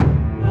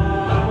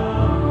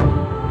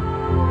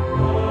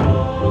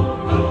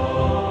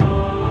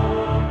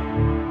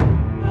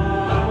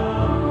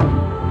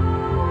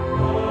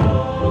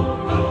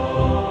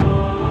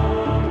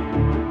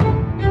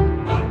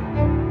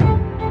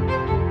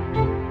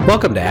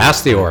Welcome to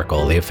Ask the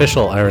Oracle, the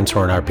official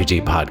Ironsworn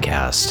RPG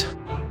podcast.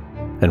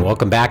 And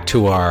welcome back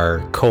to our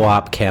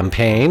co-op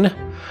campaign,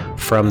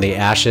 From the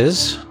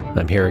Ashes.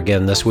 I'm here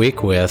again this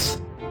week with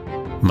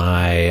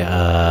my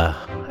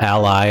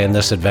ally in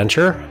this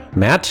adventure,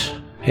 Matt.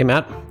 Hey,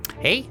 Matt.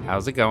 Hey,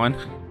 how's it going?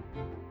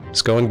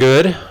 It's going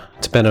good.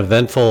 It's been an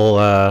eventful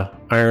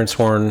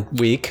Ironsworn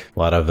week. A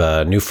lot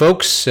of new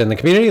folks in the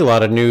community, a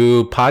lot of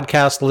new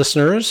podcast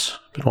listeners.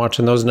 Been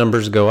watching those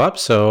numbers go up,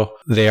 so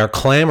they are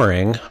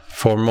clamoring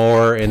for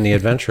more in the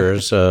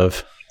adventures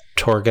of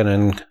Torgen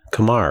and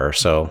Kamar.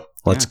 So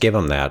let's give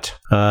them that.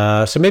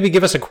 So maybe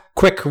give us a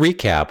quick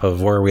recap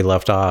of where we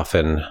left off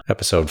in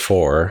episode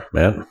 4,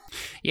 Matt.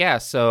 Yeah,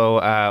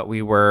 so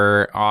we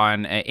were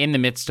in the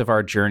midst of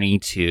our journey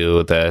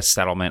to the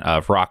settlement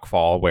of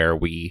Rockfall, where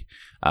we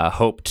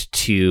hoped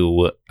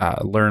to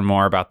learn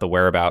more about the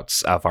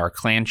whereabouts of our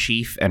clan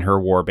chief and her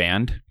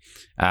warband.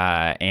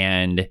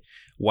 And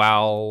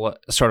while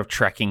sort of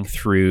trekking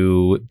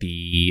through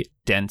the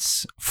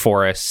dense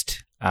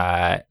forest,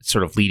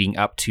 sort of leading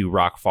up to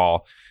Rockfall,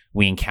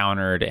 we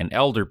encountered an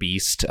elder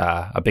beast,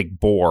 a big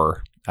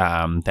boar,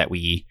 that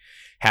we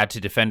had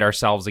to defend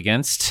ourselves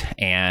against.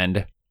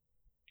 And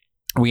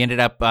we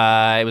ended up,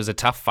 it was a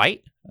tough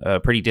fight,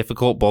 pretty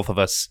difficult. Both of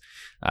us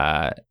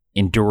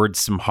endured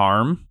some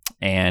harm,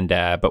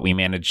 but we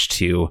managed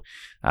to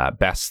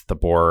best the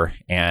boar.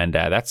 And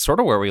that's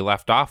sort of where we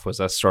left off, was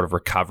us sort of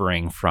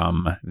recovering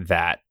from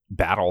that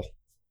battle.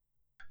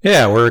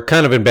 Yeah, we're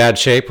kind of in bad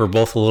shape. We're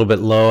both a little bit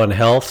low on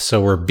health,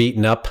 so we're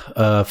beaten up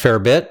a fair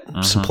bit.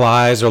 Mm-hmm.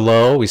 Supplies are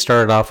low. We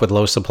started off with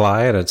low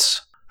supply, and it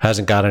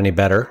hasn't got any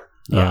better.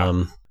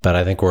 Yeah. But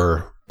I think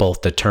we're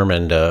both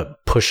determined to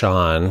push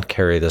on,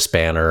 carry this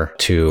banner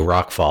to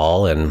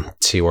Rockfall, and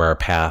see where our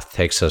path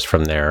takes us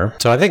from there.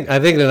 So I think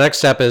the next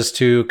step is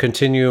to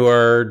continue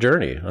our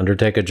journey,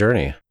 undertake a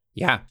journey.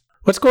 Yeah.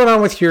 What's going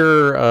on with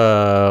your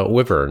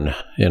wyvern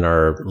in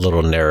our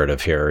little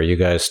narrative here? Are you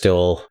guys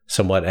still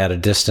somewhat at a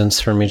distance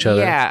from each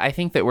other? Yeah, I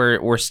think that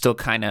we're still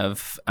kind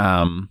of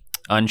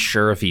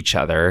unsure of each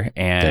other,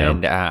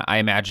 and I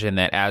imagine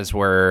that as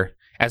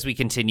we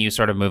continue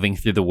sort of moving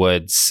through the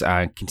woods,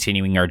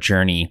 continuing our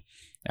journey,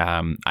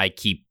 I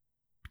keep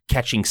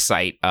catching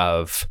sight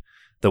of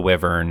the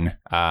wyvern,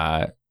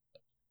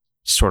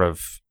 sort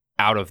of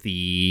out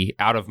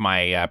of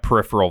my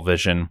peripheral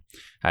vision.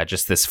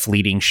 Just this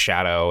fleeting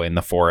shadow in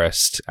the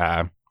forest,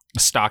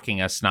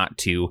 stalking us, not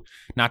to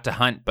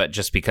hunt, but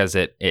just because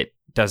it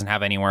doesn't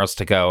have anywhere else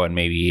to go, and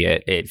maybe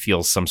it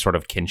feels some sort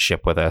of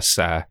kinship with us,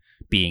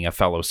 being a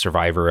fellow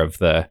survivor of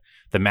the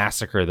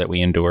massacre that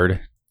we endured.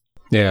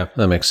 Yeah,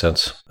 that makes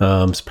sense.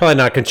 It's probably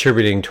not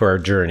contributing to our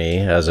journey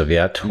as of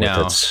yet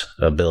with its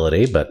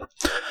ability, but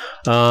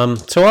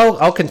so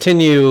I'll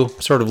continue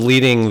sort of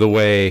leading the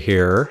way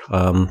here.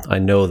 I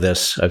know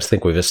this. I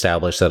think we've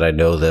established that I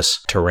know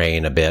this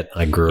terrain a bit.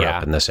 I grew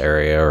up in this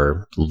area,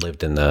 or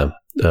lived in the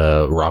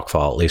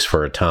Rockfall at least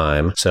for a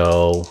time.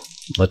 So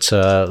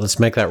let's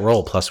make that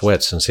roll plus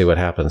wits and see what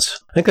happens.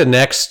 I think the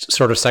next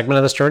sort of segment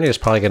of this journey is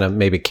probably going to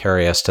maybe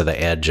carry us to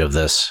the edge of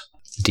this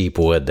deep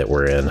wood that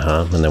we're in,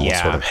 huh? And then we'll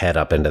sort of head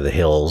up into the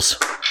hills.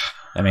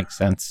 That makes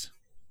sense.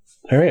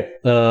 All right.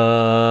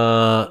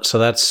 So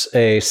that's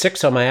a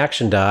 6 on my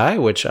action die,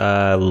 which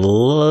I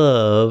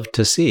love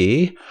to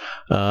see.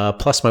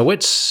 Plus my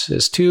wits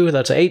is 2.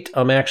 That's an 8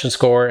 on my action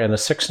score, and a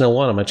 6 and a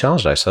 1 on my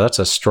challenge die. So that's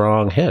a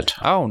strong hit.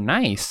 Oh,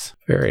 nice.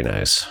 Very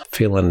nice.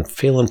 Feeling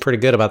pretty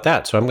good about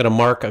that. So I'm going to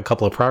mark a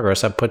couple of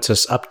progress. That puts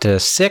us up to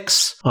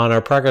 6 on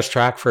our progress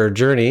track for a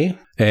journey.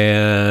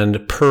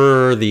 And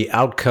per the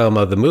outcome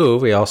of the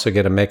move, we also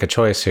get to make a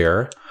choice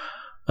here.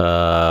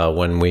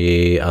 When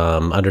we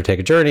undertake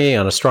a journey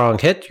on a strong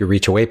hit, you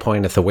reach a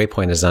waypoint. If the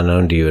waypoint is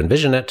unknown to you,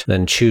 envision it,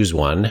 then choose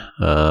one.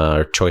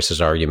 Our choices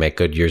are: you make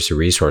good use of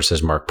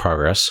resources, mark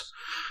progress,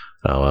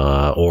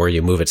 or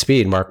you move at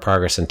speed, mark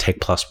progress, and take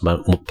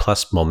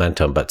plus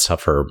momentum, but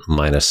suffer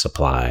minus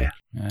supply.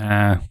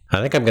 I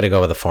think I'm going to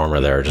go with the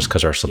former there, just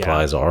because our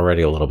supply is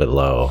already a little bit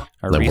low.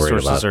 Our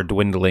resources are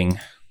dwindling.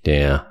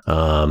 Yeah.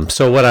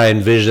 So what I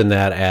envision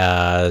that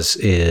as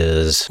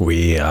is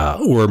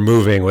we're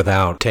moving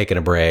without taking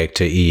a break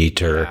to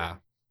eat or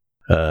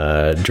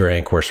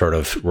drink. We're sort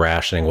of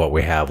rationing what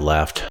we have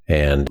left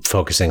and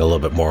focusing a little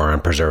bit more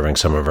on preserving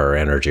some of our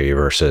energy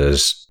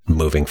versus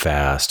moving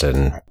fast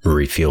and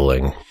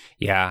refueling.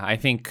 Yeah, I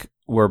think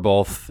we're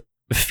both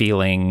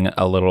feeling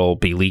a little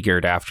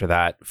beleaguered after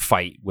that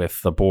fight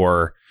with the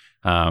boar.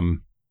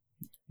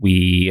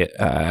 We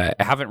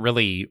haven't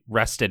really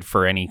rested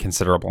for any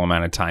considerable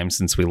amount of time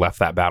since we left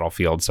that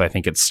battlefield, so I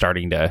think it's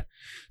starting to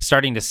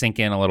sink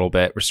in a little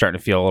bit. We're starting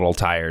to feel a little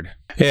tired.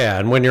 Yeah,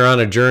 and when you're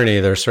on a journey,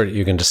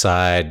 you can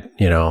decide,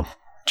 gee,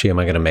 am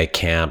I going to make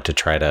camp to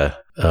try to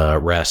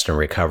rest and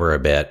recover a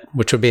bit,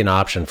 which would be an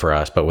option for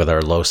us, but with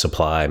our low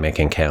supply,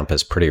 making camp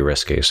is pretty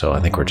risky, so I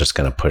think we're just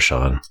going to push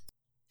on.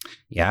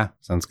 Yeah,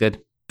 sounds good.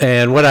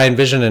 And what I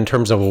envision in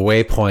terms of a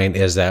waypoint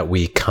is that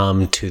we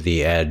come to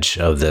the edge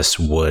of this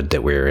wood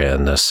that we're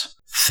in, this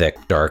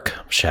thick, dark,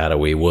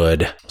 shadowy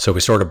wood. So we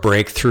sort of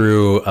break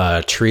through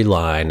a tree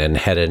line and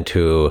head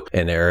into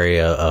an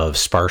area of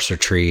sparser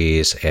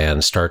trees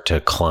and start to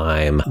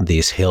climb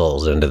these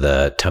hills into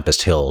the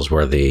Tempest Hills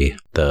where the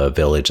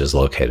village is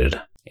located.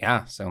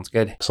 Yeah, sounds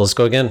good. So let's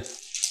go again.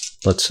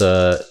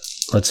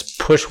 Let's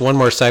push one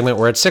more segment.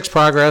 We're at 6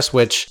 progress,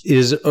 which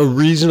is a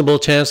reasonable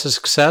chance of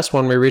success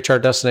when we reach our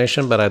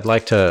destination, but I'd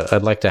like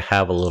to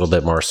have a little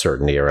bit more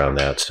certainty around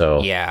that.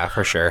 So yeah,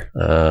 for sure.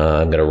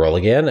 I'm going to roll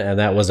again, and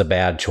that was a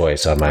bad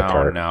choice on my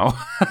part. No.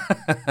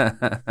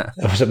 That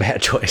was a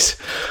bad choice.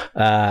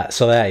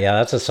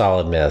 That's a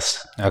solid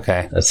miss.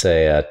 Okay. That's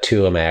a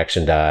 2 on my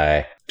action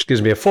die. Which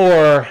gives me a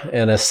 4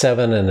 and a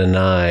 7 and a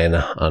 9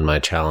 on my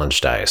challenge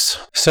dice.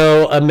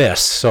 So a miss.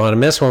 So on a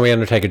miss, when we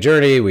undertake a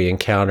journey, we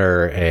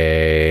encounter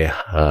a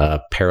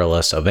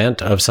perilous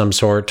event of some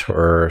sort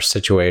or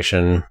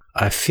situation.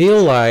 I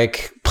feel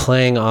like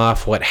playing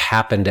off what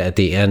happened at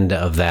the end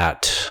of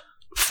that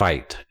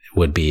fight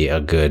would be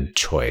a good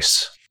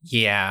choice.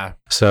 Yeah.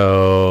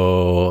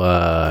 So,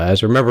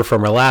 as remember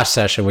from our last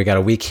session, we got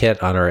a weak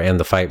hit on our end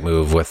the fight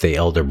move with the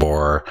Elder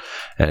Boar,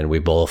 and we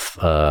both,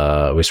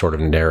 we sort of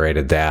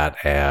narrated that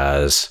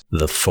as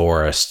the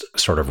forest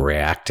sort of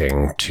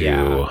reacting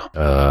to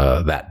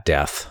that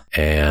death.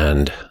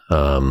 And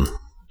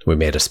we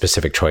made a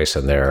specific choice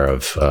in there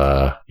of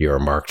you are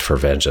marked for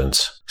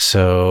vengeance.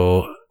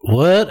 So,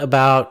 what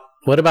about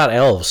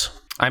elves?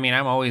 I mean,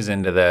 I'm always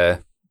into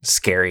the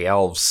scary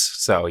elves,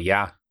 so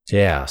yeah.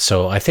 Yeah,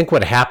 so I think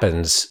what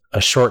happens a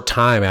short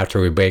time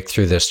after we break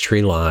through this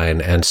tree line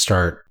and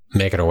start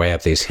making our way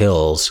up these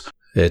hills,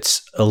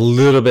 it's a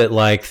little bit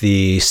like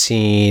the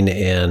scene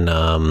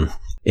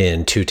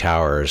in Two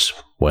Towers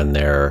when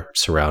they're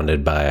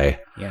surrounded by...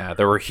 Yeah,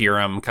 the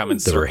Rohirrim come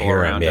and circle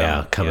around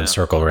them. And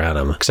circle around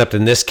them. Except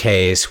in this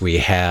case, we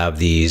have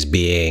these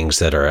beings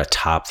that are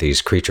atop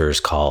these creatures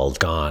called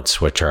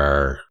gaunts, which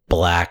are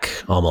black,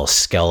 almost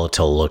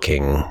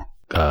skeletal-looking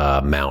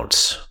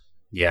mounts.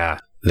 Yeah.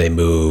 They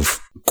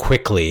move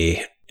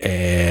quickly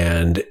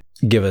and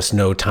give us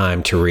no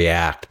time to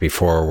react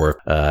before we're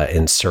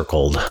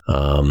encircled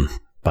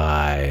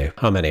by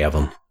how many of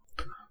them?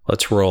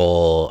 Let's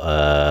roll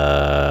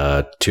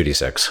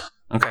 2d6.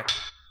 Okay.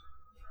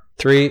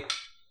 3,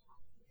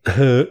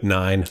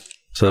 9.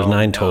 So there's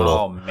 9 total.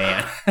 Oh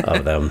man,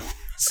 of them.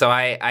 So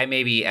I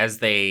maybe as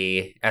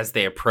they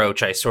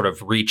approach, I sort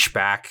of reach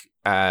back,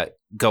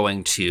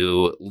 going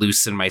to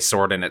loosen my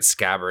sword in its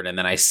scabbard, and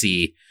then I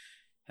see.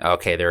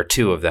 Okay, there are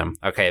 2 of them.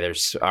 Okay,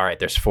 there's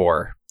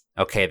 4.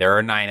 Okay, there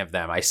are 9 of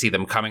them. I see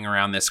them coming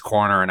around this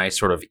corner, and I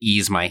sort of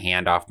ease my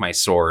hand off my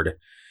sword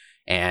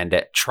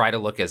and try to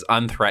look as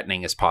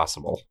unthreatening as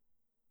possible.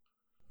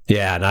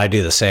 Yeah, and I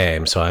do the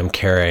same. So I'm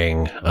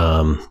carrying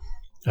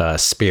a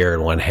spear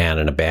in one hand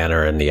and a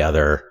banner in the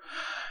other,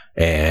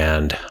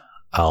 and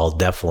I'll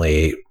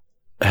definitely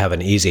have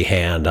an easy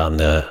hand on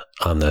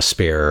the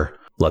spear.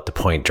 Let the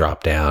point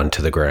drop down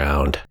to the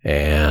ground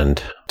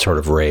and sort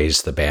of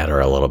raise the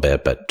banner a little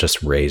bit, but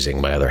just raising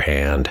my other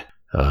hand.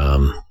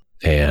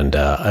 And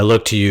I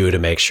look to you to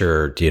make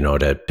sure,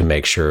 to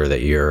make sure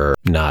that you're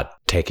not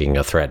taking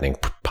a threatening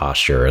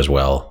posture as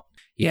well.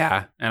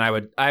 Yeah,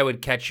 and I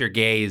would catch your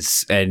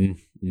gaze and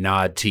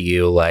nod to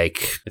you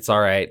like, it's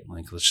all right.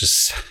 Like, let's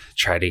just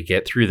try to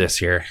get through this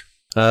here.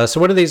 So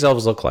what do these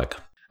elves look like?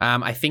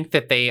 I think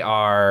that they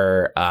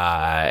are...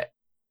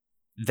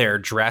 they're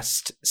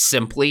dressed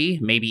simply,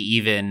 maybe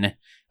even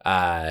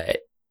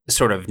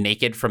sort of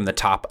naked from the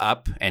top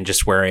up and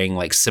just wearing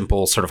like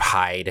simple sort of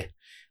hide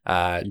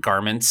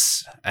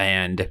garments.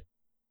 And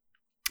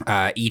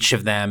each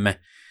of them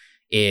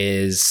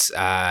is,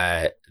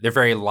 they're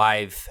very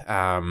lithe,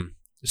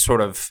 sort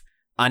of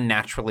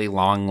unnaturally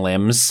long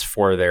limbs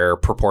for their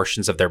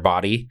proportions of their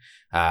body,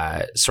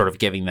 sort of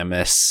giving them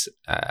this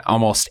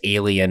almost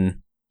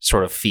alien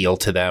sort of feel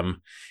to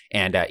them.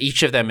 And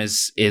each of them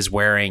is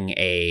wearing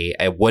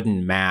a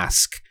wooden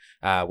mask,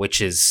 which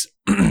is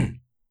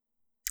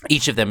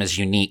each of them is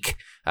unique,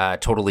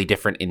 totally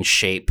different in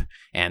shape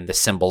and the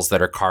symbols that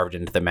are carved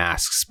into the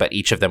masks. But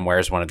each of them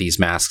wears one of these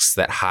masks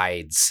that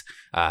hides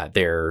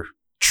their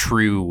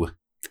true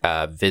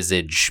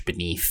visage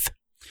beneath.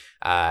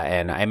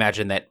 And I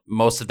imagine that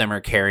most of them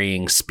are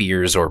carrying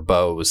spears or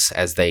bows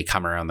as they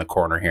come around the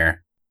corner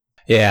here.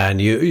 Yeah, and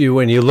you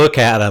when you look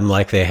at them,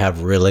 like they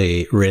have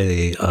really,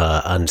 really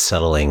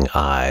unsettling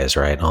eyes,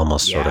 right?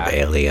 Almost sort of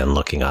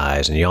alien-looking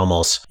eyes, and you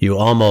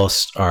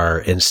almost are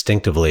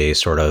instinctively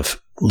sort of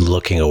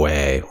looking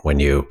away when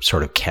you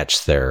sort of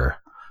catch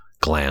their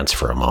glance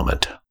for a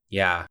moment.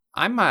 Yeah,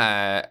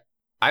 I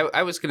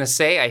was gonna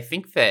say I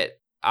think that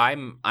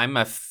I'm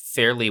a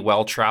fairly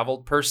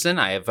well-traveled person.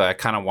 I have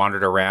kind of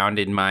wandered around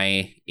in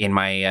my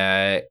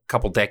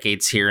couple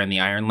decades here in the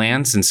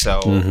Ironlands, and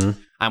so. Mm-hmm.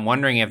 I'm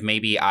wondering if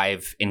maybe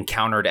I've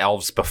encountered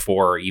elves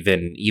before,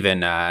 even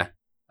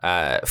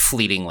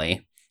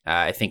fleetingly.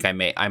 I think I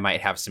might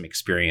have some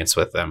experience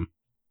with them.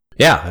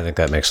 Yeah, I think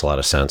that makes a lot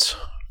of sense.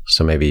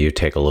 So maybe you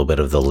take a little bit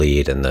of the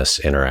lead in this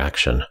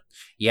interaction.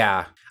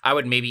 Yeah, I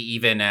would maybe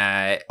even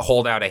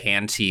hold out a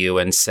hand to you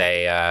and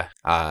say,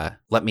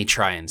 let me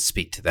try and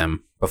speak to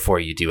them before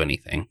you do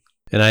anything.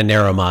 And I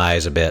narrow my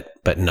eyes a bit,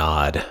 but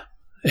nod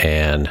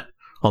and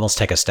almost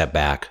take a step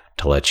back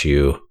to let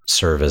you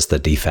serve as the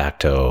de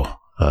facto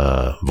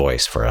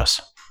voice for us.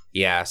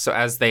 Yeah, so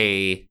as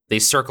they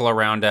circle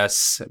around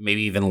us,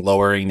 maybe even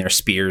lowering their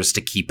spears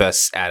to keep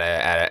us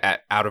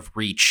at out of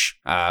reach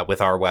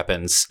with our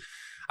weapons,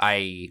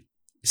 I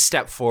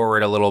step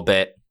forward a little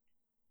bit.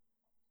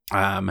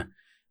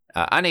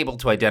 Unable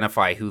to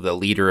identify who the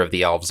leader of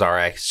the elves are,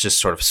 I just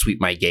sort of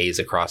sweep my gaze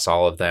across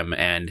all of them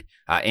and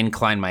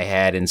incline my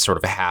head in sort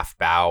of a half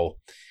bow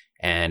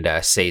and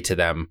say to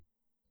them,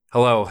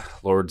 "Hello,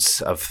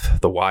 lords of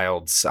the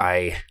wilds.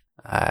 I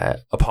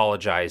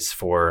apologize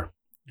for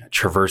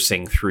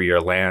traversing through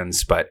your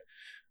lands, but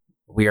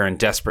we are in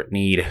desperate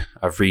need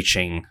of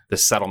reaching the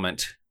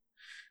settlement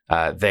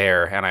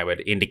there." And I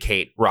would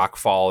indicate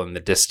Rockfall in the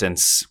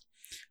distance.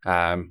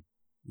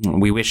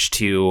 We wish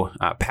to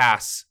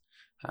pass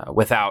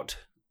without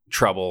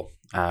trouble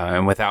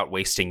and without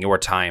wasting your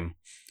time.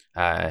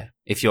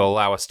 If you'll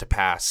allow us to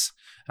pass,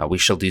 we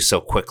shall do so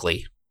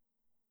quickly.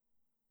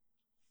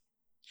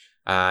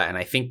 And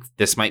I think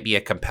this might be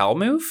a compel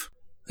move.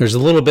 There's a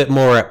little bit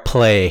more at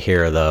play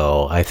here,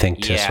 though, I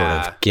think, to sort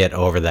of get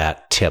over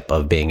that tip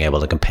of being able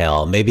to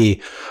compel.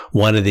 Maybe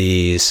one of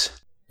these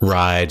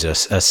rides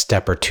a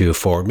step or two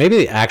forward.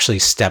 Maybe it actually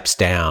steps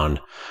down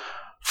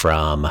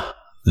from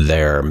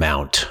their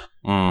mount.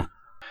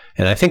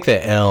 And I think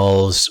the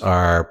elves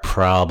are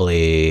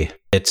probably,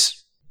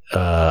 it's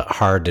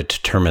hard to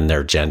determine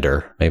their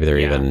gender. Maybe they're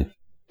even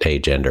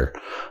agender.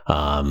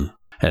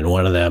 And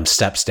one of them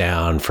steps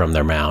down from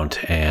their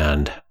mount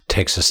and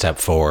takes a step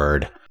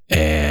forward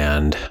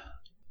and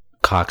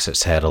cocks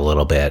its head a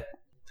little bit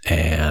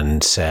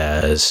and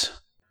says,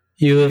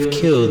 "You have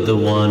killed the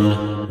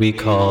one we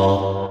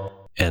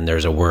call," and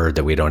there's a word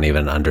that we don't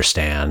even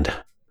understand.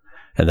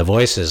 And the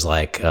voice is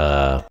like,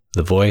 the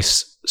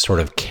voice sort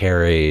of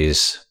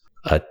carries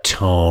a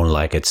tone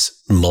like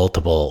it's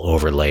multiple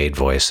overlaid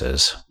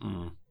voices.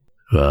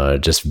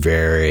 Just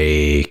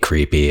very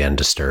creepy and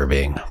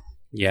disturbing.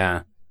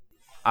 Yeah.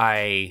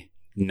 I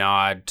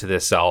nod to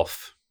this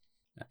elf.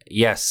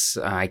 Yes,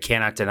 I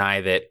cannot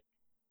deny that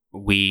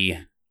we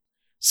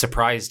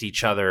surprised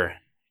each other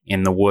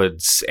in the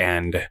woods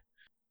and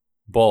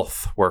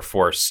both were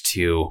forced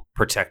to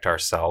protect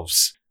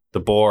ourselves. The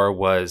boar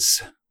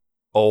was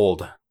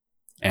old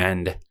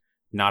and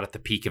not at the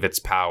peak of its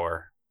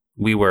power.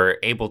 We were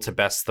able to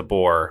best the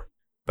boar,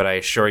 but I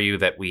assure you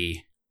that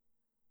we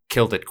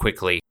killed it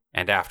quickly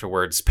and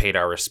afterwards paid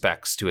our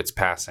respects to its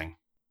passing.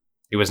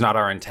 It was not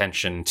our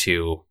intention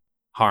to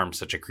harm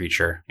such a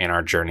creature in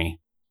our journey.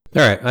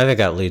 All right, I think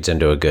that leads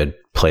into a good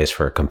place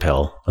for a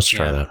compel. Let's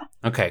try that.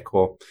 Okay,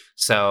 cool.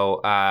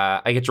 So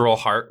I get to roll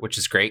heart, which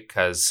is great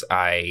because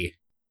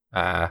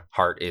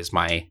heart is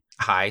my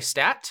high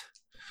stat.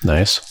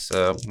 Nice.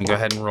 So let me go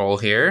ahead and roll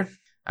here.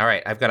 All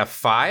right, I've got a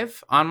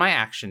 5 on my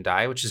action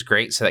die, which is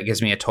great. So that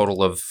gives me a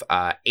total of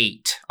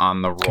 8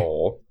 on the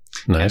roll.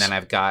 Nice. And then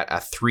I've got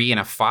a 3 and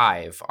a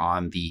 5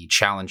 on the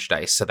challenge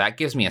dice. So that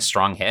gives me a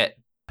strong hit.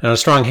 And a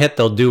strong hit,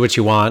 they'll do what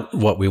you want.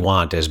 What we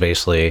want is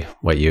basically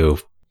what you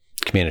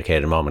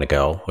communicated a moment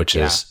ago, which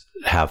is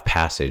have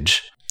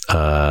passage.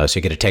 So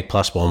you get to take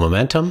 +1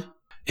 momentum.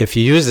 If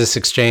you use this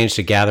exchange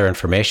to gather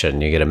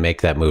information, you get to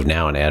make that move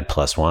now and add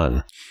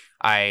 +1.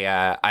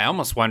 I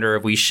almost wonder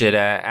if we should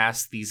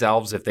ask these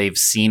elves if they've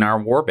seen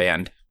our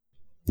warband.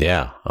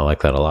 Yeah, I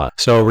like that a lot.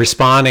 So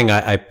responding,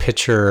 I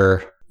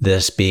picture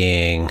this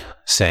being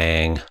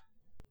saying,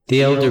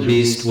 "The elder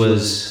beast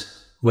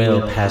was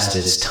well past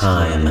its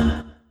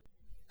time."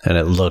 And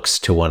it looks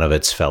to one of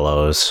its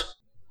fellows.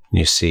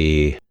 You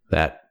see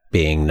that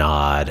being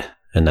nod,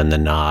 and then the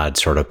nod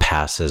sort of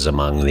passes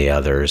among the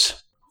others.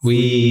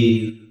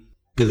 "We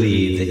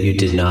believe that you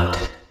did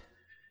not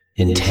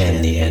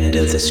intend the end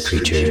of this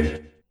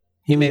creature.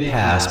 You may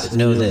pass, but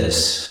know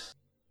this.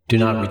 Do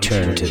not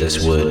return to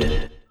this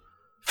wood,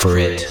 for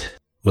it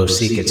will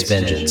seek its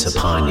vengeance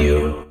upon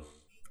you."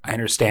 I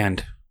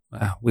understand.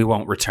 We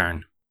won't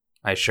return,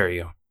 I assure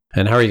you.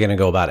 And how are you going to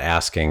go about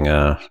asking,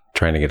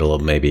 trying to get a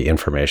little maybe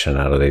information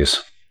out of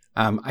these?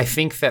 I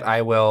think that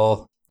I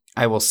will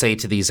say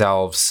to these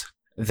elves,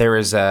 there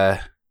is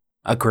a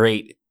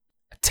great,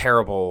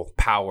 terrible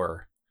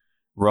power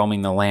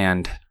roaming the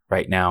land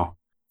right now.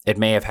 It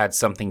may have had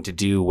something to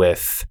do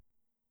with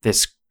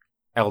this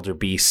elder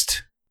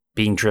beast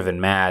being driven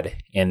mad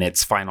in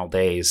its final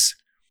days.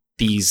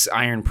 These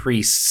iron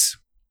priests,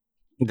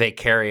 they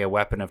carry a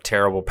weapon of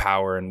terrible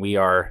power, and we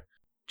are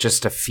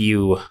just a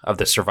few of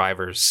the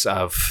survivors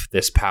of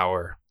this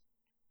power.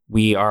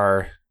 We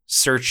are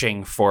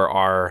searching for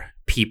our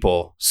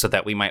people so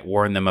that we might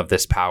warn them of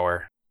this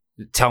power.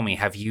 Tell me,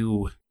 have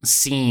you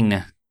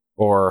seen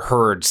or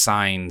heard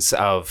signs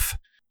of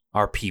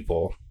our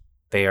people?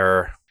 They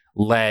are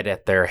led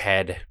at their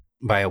head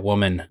by a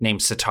woman named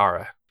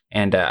Satara.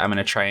 And I'm going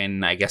to try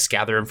and, I guess,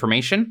 gather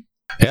information.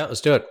 Yeah,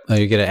 let's do it.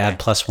 You get to add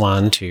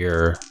 +1 to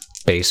your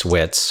base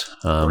wits.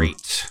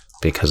 Great.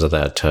 because of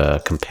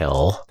that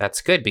compel.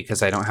 That's good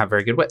because I don't have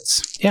very good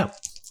wits. Yeah.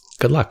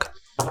 Good luck.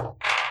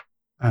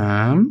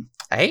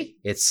 Hey,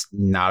 it's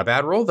not a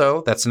bad roll,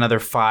 though. That's another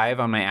 5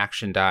 on my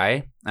action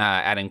die,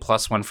 adding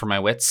 +1 for my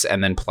wits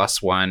and then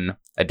 +1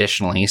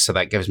 additionally. So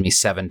that gives me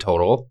 7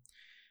 total.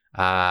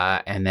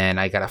 And then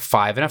I got a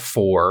 5 and a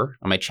 4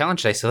 on my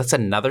challenge die. So that's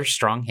another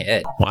strong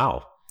hit.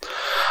 Wow.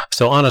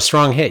 So on a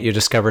strong hit, you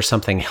discover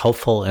something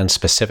helpful and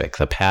specific.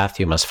 The path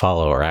you must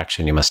follow or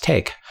action you must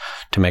take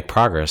to make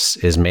progress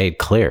is made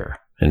clear.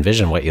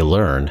 Envision what you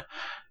learn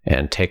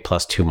and take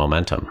 +2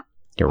 momentum.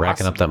 You're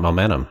racking up that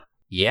momentum.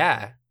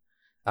 Yeah.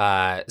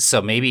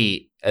 So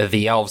maybe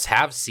the elves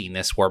have seen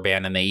this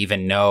warband and they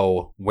even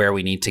know where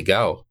we need to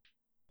go.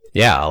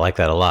 Yeah, I like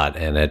that a lot.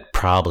 And it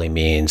probably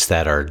means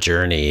that our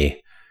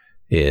journey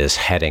is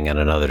heading in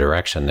another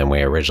direction than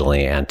we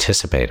originally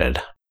anticipated.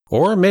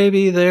 Or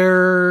maybe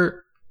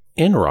they're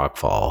in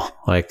Rockfall.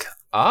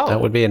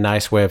 That would be a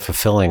nice way of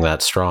fulfilling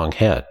that strong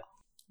hit.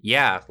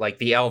 Yeah, like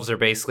the elves are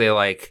basically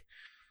like,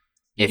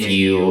 if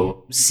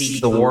you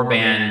seek the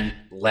warband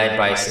led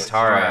by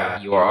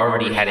Satara, you are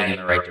already heading in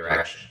the right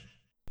direction.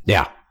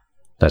 Yeah,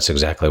 that's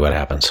exactly what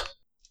happens.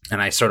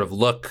 And I sort of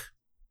look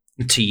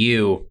to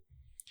you,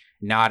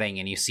 nodding,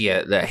 and you see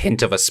the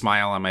hint of a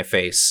smile on my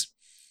face.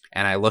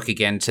 And I look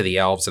again to the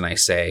elves and I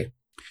say,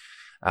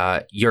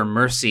 your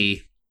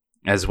mercy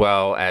as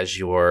well as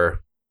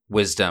your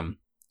wisdom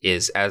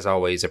is, as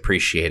always,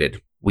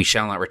 appreciated. We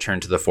shall not return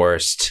to the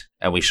forest,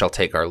 and we shall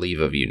take our leave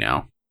of you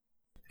now.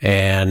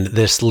 And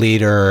this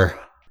leader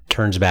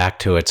turns back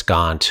to its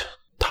gaunt,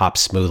 top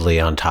smoothly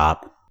on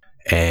top,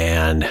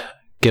 and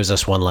gives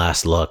us one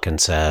last look and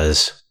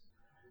says,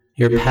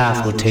 your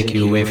path will take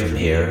you away from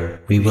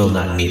here. We will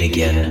not meet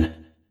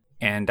again.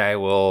 And I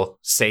will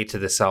say to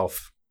this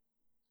elf,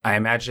 I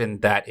imagine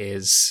that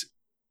is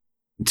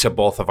to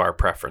both of our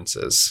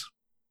preferences.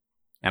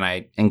 And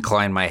I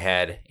incline my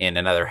head in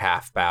another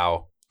half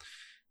bow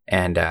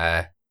and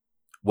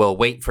will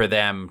wait for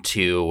them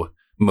to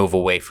move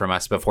away from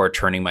us before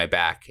turning my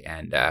back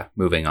and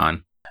moving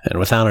on. And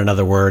without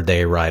another word,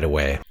 they ride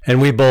away.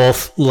 And we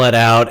both let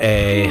out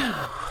a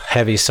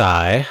heavy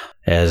sigh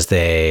as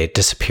they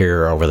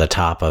disappear over the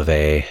top of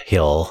a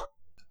hill.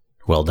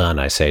 Well done,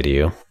 I say to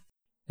you.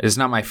 It is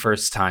not my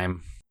first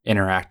time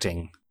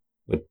interacting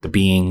with the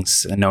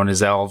beings known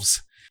as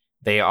elves.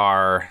 They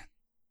are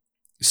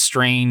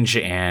strange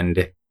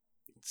and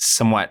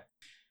somewhat,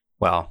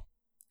 well,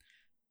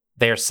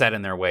 they are set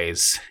in their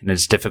ways, and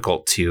it's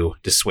difficult to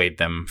dissuade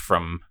them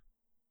from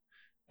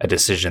a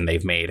decision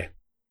they've made.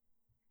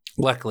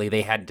 Luckily,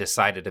 they hadn't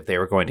decided if they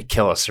were going to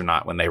kill us or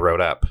not when they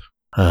rode up.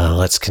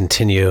 Let's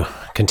continue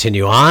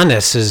on.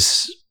 This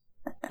is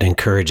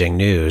encouraging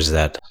news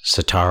that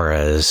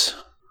Satara is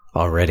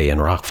already in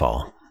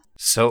Rockfall.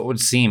 So it would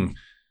seem.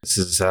 This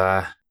is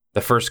the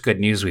first good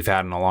news we've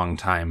had in a long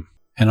time.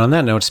 And on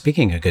that note,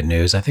 speaking of good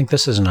news, I think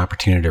this is an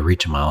opportunity to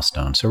reach a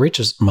milestone. So reach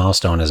a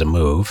milestone is a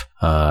move.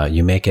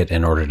 You make it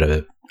in order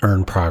to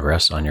earn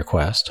progress on your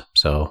quest.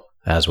 So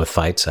as with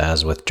fights,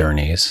 as with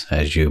journeys,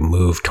 as you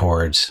move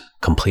towards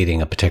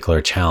completing a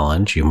particular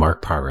challenge, you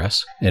mark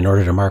progress. In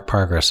order to mark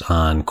progress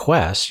on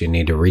quests, you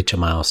need to reach a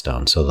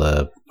milestone. So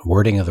the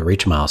wording of the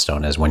reach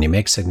milestone is when you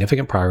make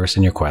significant progress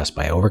in your quest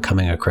by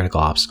overcoming a critical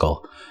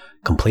obstacle,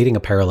 completing a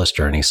perilous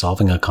journey,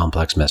 solving a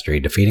complex mystery,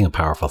 defeating a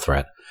powerful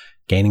threat,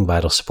 gaining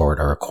vital support,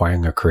 or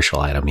acquiring a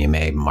crucial item, you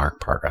may mark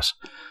progress.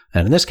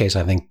 And in this case,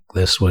 I think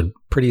this would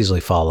pretty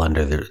easily fall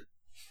under the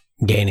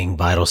gaining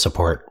vital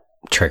support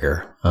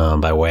trigger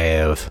by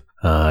way of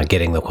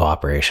getting the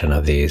cooperation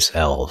of these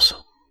elves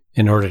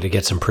in order to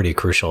get some pretty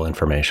crucial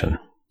information.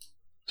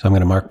 So I'm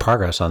going to mark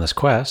progress on this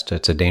quest.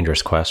 It's a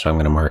dangerous quest, so I'm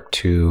going to mark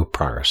 2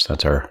 progress.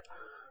 That's our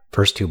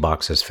first 2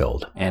 boxes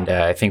filled. And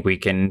I think we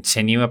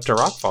continue up to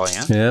Rockfall,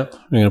 yeah? Yeah,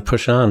 I'm going to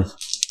push on.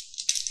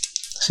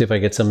 See if I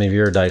get some of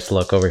your dice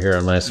luck over here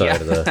on my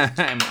side of the...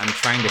 I'm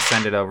trying to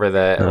send it over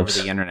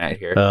the internet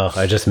here. Oh,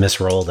 I just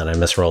misrolled, and I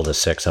misrolled a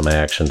 6 on my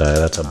action die.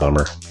 That's a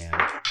bummer. Oh,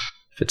 man.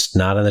 If it's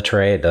not in the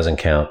tray, it doesn't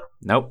count.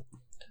 Nope.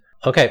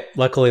 Okay,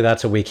 luckily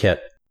that's a weak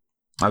hit.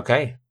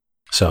 Okay.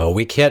 So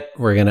weak hit,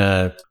 we're going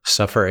to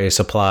suffer a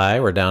supply.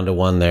 We're down to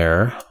 1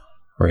 there.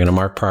 We're going to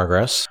mark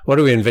progress. What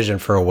do we envision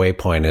for a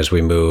waypoint as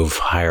we move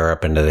higher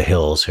up into the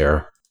hills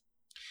here?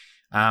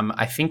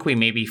 I think we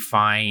maybe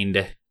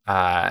find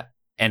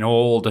an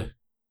old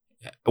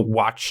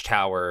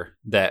watchtower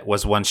that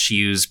was once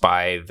used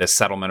by the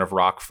settlement of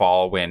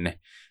Rockfall when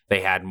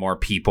they had more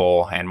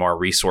people and more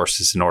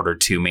resources in order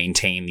to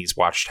maintain these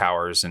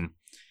watchtowers. And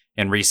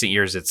in recent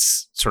years,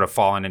 it's sort of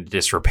fallen into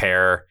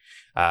disrepair.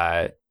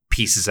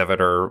 Pieces of it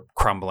are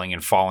crumbling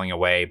and falling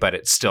away, but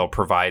it still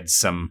provides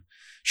some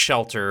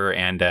shelter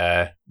and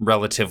a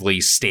relatively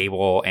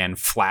stable and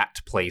flat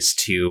place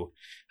to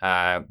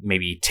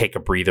maybe take a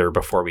breather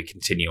before we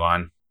continue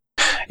on.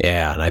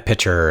 Yeah, and I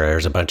picture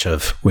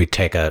we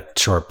take a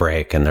short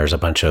break and there's a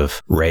bunch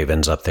of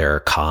ravens up there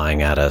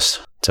cawing at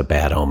us. It's a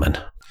bad omen.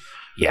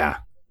 Yeah.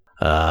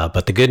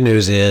 But the good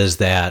news is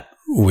that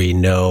we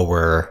know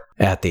we're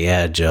at the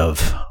edge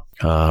of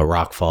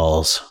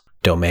Rockfall's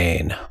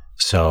domain.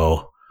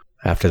 So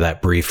after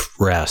that brief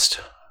rest,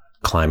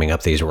 climbing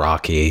up these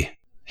rocky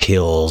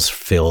hills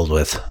filled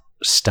with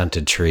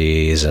stunted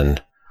trees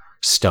and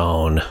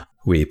stone,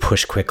 we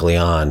push quickly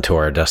on to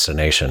our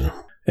destination.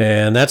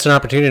 And that's an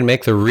opportunity to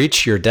make the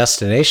reach your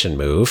destination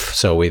move.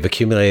 So we've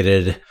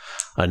accumulated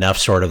enough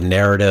sort of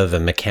narrative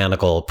and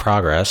mechanical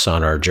progress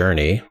on our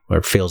journey where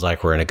it feels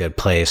like we're in a good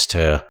place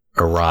to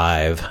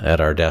arrive at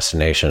our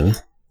destination.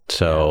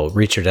 So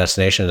reach your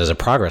destination is a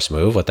progress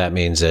move. What that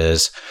means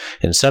is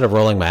instead of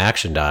rolling my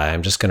action die,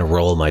 I'm just going to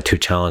roll my 2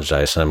 challenge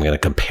dice and I'm going to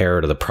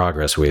compare to the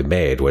progress we've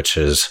made, which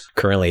is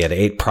currently at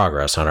 8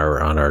 progress on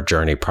our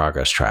journey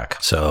progress track.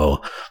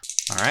 So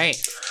all right,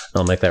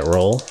 I'll make that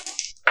roll.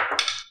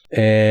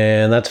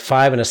 And that's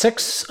 5 and a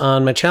 6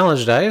 on my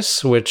challenge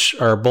dice, which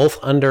are both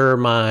under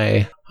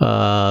my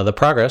the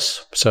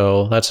progress.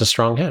 So that's a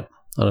strong hit.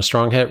 On a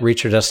strong hit,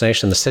 reach your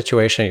destination. The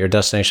situation at your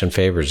destination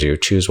favors you.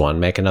 Choose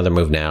one. Make another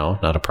move now,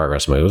 not a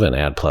progress move, and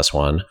add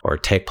 +1, or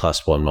take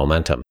 +1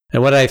 momentum.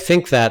 And what I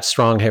think that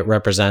strong hit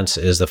represents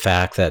is the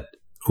fact that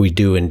we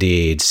do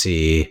indeed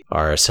see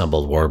our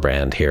assembled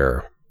warband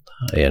here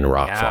in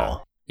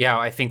Rockfall. Yeah,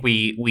 I think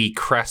we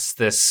crest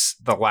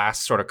the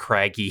last sort of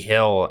craggy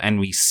hill, and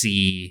we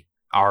see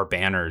our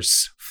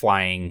banners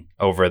flying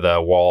over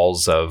the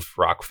walls of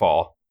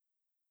Rockfall.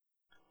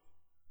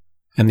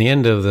 And the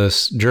end of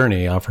this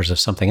journey offers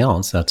us something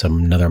else. That's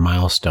another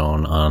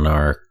milestone on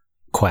our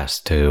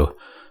quest to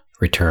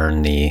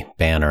return the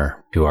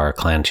banner to our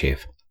clan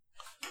chief.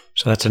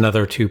 So that's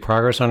another 2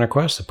 progress on our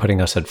quest,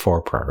 putting us at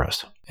 4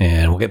 progress.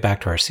 And we'll get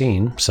back to our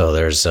scene. So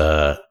there's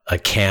a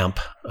camp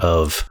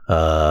of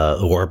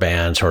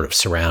warband sort of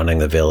surrounding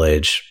the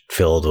village,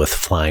 filled with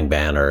flying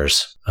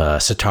banners.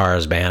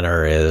 Sitara's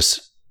banner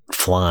is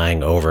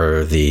flying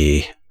over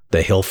the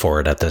hill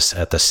fort at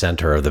the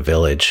center of the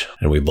village,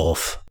 and we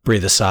both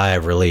breathe a sigh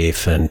of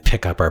relief and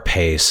pick up our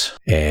pace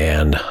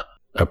and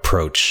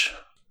approach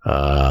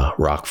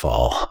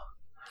Rockfall.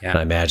 Yeah. And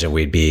I imagine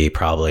we'd be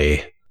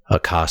probably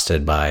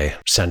accosted by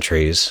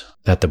sentries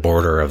at the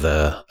border of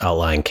the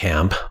outlying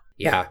camp.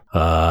 Yeah.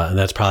 And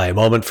that's probably a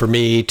moment for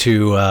me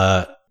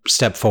to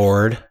step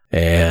forward.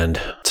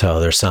 And so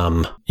there's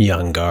some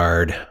young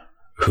guard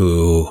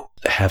who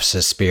hefts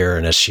his spear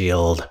and a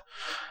shield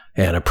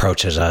and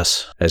approaches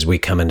us as we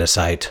come into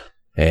sight.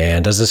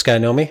 And does this guy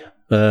know me?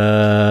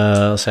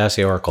 Let's ask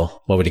the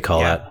Oracle. What would he call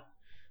that?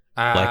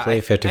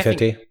 Likely?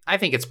 50-50? I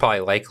think it's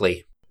probably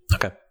likely.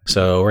 Okay.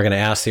 So we're going to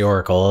ask the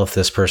Oracle if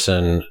this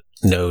person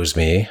knows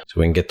me, so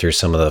we can get through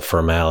some of the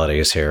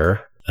formalities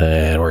here.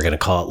 And we're going to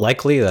call it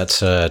likely. That's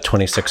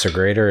 26 or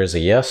greater is a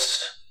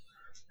yes.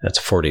 That's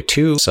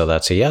 42, so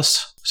that's a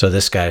yes. So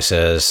this guy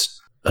says,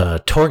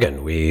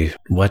 Torgen,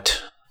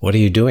 what are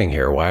you doing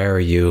here? Why are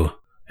you...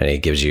 And he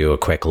gives you a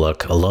quick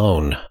look,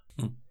 alone.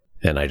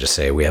 And I just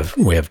say, we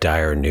have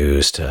dire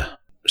news to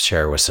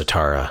share with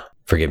Sitara.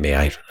 Forgive me,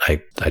 I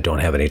don't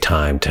have any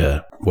time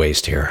to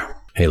waste here.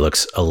 He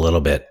looks a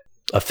little bit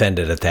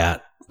offended at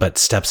that, but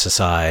steps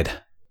aside,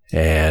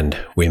 and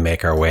we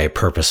make our way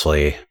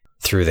purposefully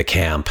through the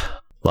camp.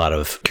 A lot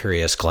of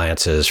curious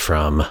glances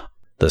from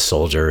the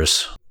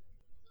soldiers.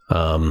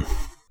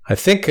 I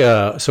think,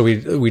 so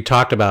we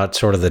talked about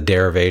sort of the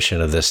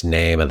derivation of this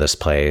name of this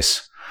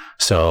place.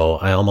 So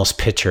I almost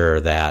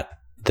picture that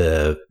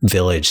the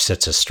village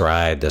sits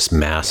astride this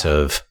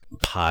massive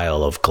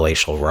pile of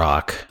glacial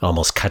rock,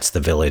 almost cuts the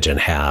village in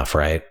half,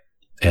 right?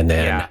 And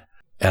then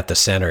at the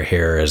center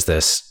here is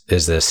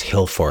this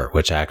hill fort,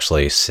 which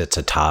actually sits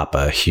atop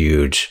a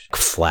huge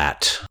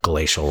flat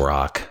glacial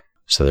rock.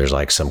 So there's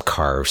like some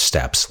carved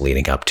steps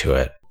leading up to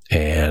it.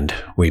 And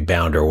we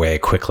bound our way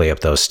quickly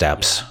up those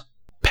steps,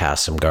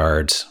 past some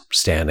guards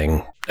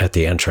standing at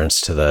the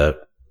entrance to the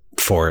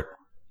fort,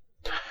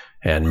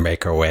 and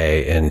make our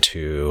way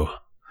into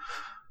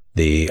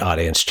the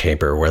audience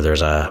chamber where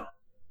there's a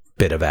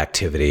bit of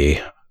activity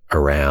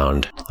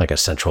around, like a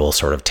central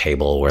sort of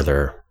table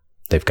where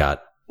they've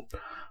got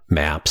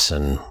maps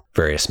and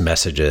various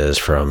messages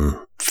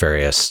from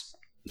various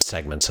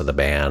segments of the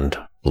band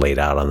laid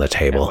out on the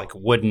table. Like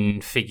wooden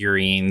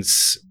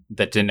figurines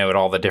that denote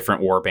all the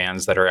different war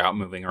bands that are out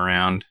moving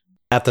around.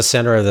 At the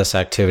center of this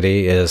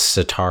activity is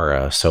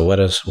Sitara. So what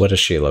does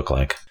she look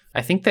like?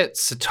 I think that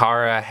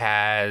Sitara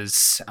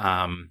has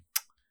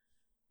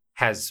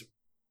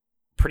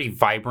pretty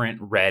vibrant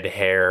red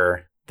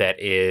hair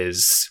that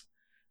is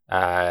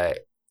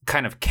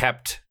kind of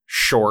kept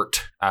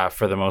short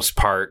for the most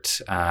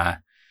part,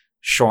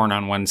 shorn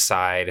on one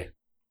side,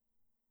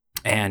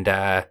 and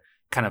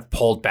kind of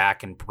pulled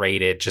back and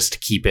braided just to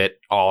keep it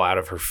all out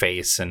of her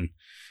face and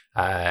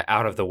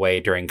out of the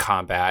way during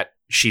combat.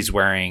 She's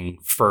wearing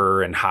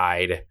fur and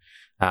hide,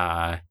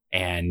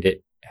 and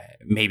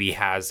maybe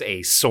has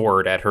a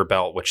sword at her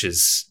belt, which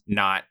is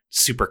not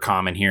super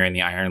common here in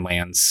the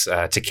Ironlands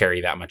to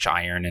carry that much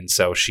iron. And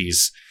so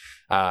she's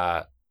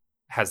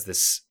has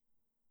this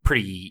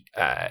pretty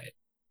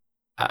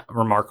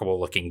remarkable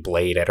looking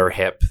blade at her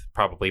hip,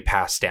 probably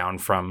passed down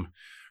from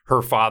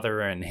her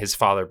father and his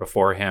father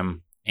before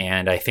him.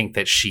 And I think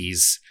that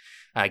she's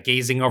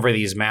gazing over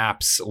these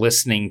maps,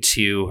 listening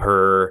to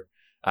her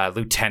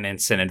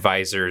lieutenants and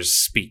advisors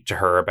speak to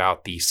her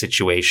about the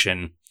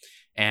situation.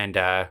 And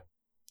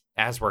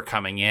as we're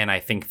coming in, I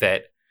think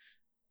that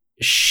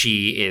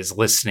she is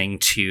listening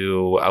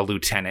to a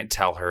lieutenant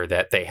tell her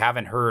that they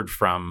haven't heard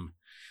from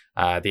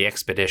the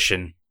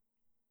expedition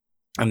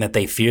and that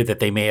they fear that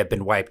they may have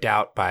been wiped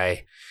out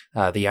by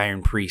the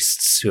Iron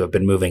Priests who have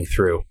been moving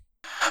through.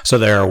 So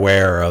they're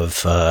aware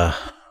of the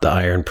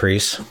Iron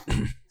Priests,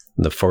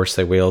 the force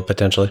they wield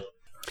potentially?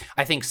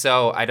 I think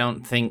so. I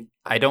don't think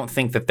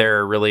that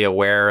they're really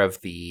aware of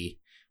the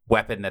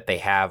weapon that they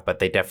have, but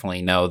they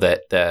definitely know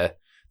that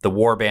the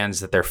war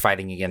bands that they're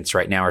fighting against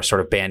right now are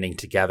sort of banding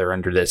together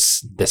under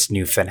this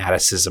new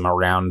fanaticism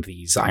around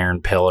these iron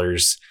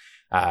pillars.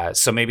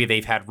 So maybe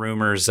they've had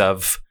rumors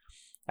of,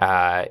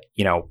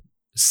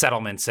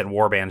 settlements and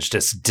war bands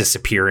just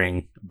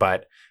disappearing,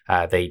 but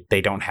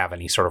they don't have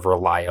any sort of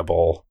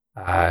reliable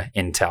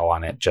intel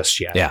on it just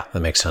yet. Yeah,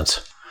 that makes sense.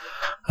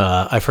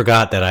 I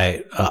forgot that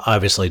I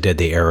obviously did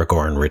the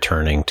Aragorn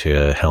returning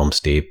to Helm's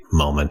Deep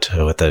moment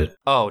with the...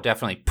 Oh,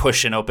 definitely.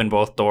 Pushing open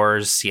both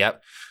doors.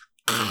 Yep.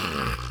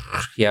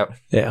 Yep.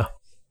 Yeah.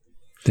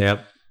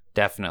 Yep.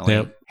 Definitely.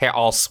 Yep. Hair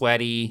all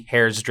sweaty,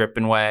 hair's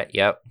dripping wet.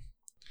 Yep.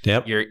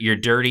 Yep. You're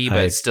dirty, but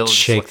I still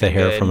shake the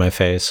hair good. from my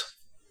face.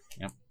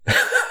 Yep.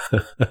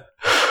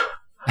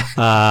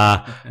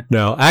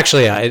 No,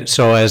 actually,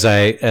 as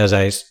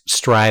I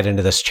stride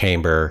into this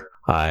chamber,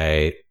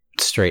 I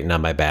straighten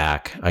on my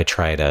back. I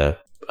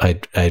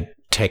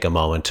take a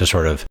moment to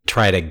sort of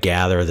try to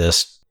gather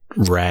this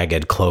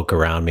ragged cloak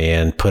around me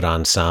and put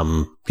on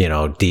some,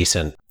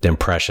 decent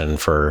impression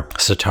for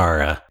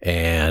Satara.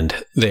 And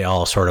they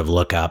all sort of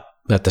look up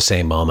at the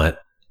same moment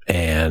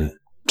and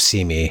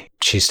see me.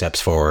 She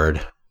steps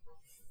forward.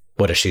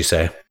 What does she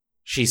say?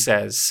 She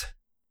says,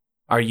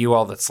 "Are you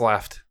all that's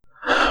left?"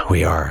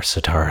 "We are,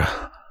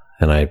 Satara."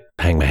 And I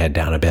hang my head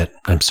down a bit.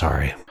 "I'm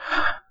sorry.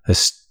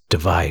 This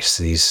device,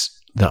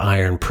 the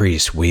Iron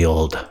Priests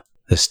wield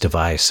this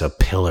device, a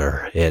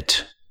pillar.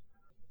 It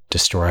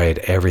destroyed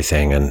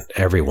everything and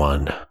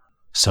everyone.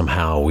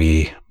 Somehow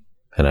we,"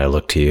 and I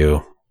look to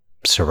you,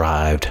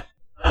 "survived,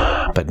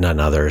 but none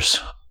others.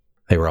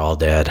 They were all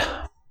dead."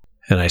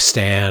 And I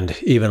stand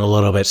even a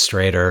little bit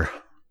straighter,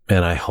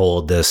 and I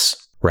hold this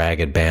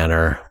ragged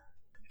banner,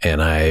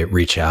 and I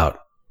reach out,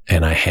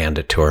 and I hand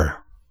it to her.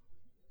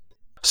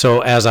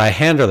 So as I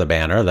hand her the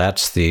banner,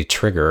 that's the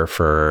trigger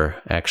for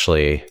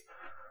actually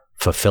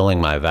fulfilling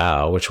my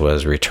vow, which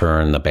was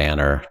return the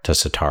banner to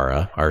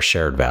Satara, our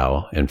shared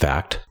vow, in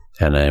fact.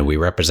 And then we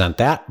represent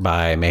that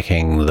by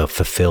making the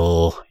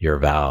fulfill your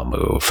vow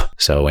move.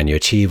 So when you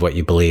achieve what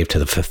you believe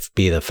to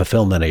be the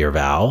fulfillment of your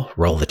vow,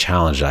 roll the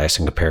challenge dice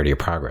and compare to your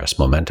progress.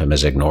 Momentum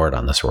is ignored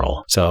on this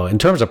roll. So in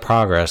terms of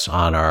progress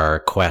on our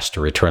quest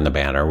to return the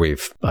banner,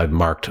 I've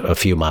marked a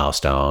few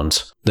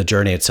milestones. The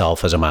journey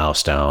itself is a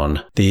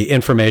milestone. The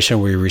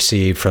information we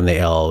received from the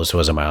elves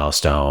was a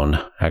milestone.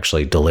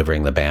 Actually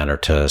delivering the banner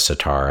to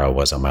Satara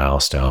was a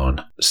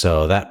milestone.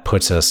 So that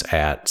puts us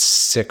at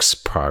 6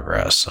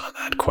 progress on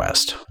that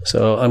quest.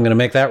 So I'm going to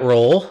make that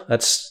roll.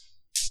 That's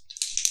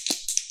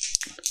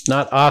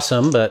not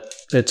awesome, but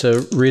it's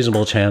a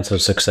reasonable chance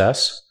of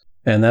success.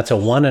 And that's a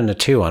 1 and a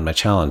 2 on my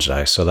challenge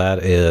dice. So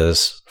that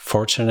is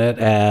fortunate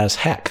as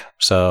heck.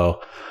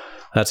 So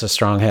that's a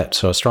strong hit.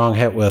 So a strong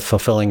hit with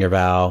fulfilling your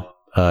vow.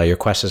 Your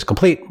quest is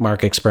complete.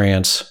 Mark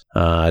experience.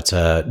 It's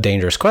a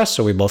dangerous quest,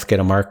 so we both get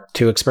a Mark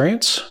 2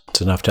 experience.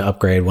 It's enough to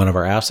upgrade one of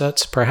our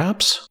assets,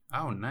 perhaps.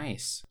 Oh,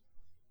 nice.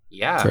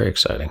 Yeah. Very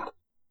exciting.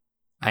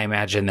 I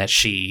imagine that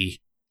she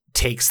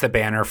takes the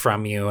banner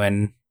from you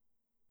and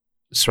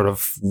sort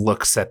of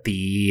looks at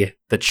the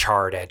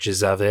charred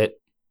edges of it,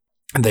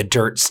 the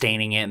dirt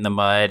staining it in the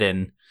mud,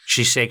 and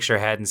she shakes her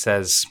head and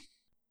says,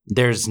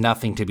 "There's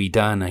nothing to be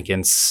done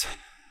against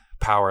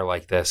power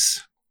like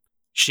this."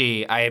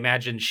 I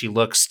imagine she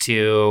looks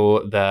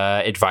to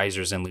the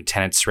advisors and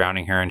lieutenants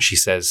surrounding her and she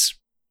says,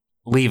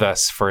 "Leave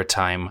us for a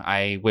time.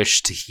 I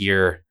wish to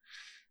hear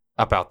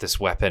about this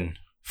weapon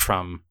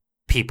from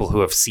people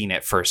who have seen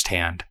it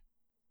firsthand."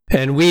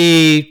 And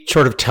we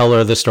sort of tell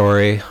her the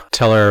story,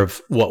 tell her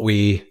of what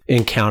we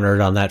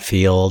encountered on that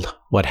field,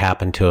 what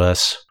happened to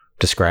us,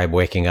 describe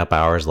waking up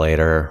hours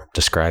later,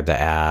 describe the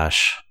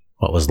ash,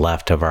 what was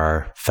left of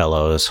our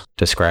fellows,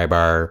 describe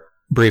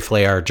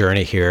briefly our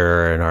journey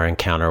here and our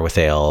encounter with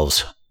the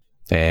elves.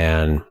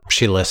 And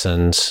she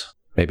listens,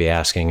 maybe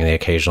asking the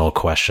occasional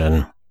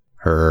question,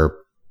 her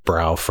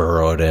brow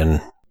furrowed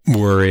in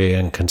worry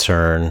and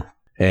concern.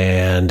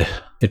 And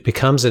it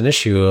becomes an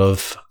issue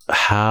of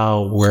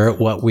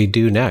what we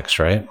do next,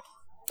 right?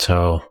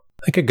 So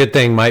I think a good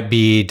thing might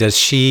be, does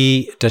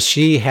she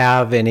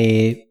have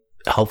any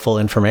helpful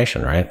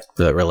information, right,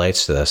 that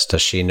relates to this?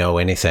 Does she know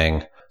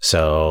anything?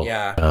 So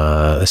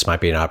this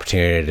might be an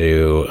opportunity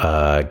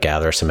to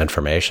gather some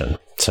information.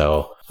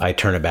 So I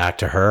turn it back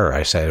to her.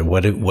 I said,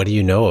 what do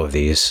you know of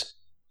these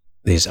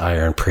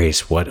Iron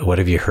Priests? What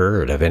have you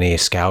heard? Have any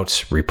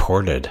scouts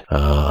reported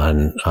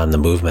on the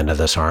movement of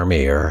this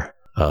army or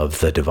of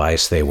the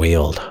device they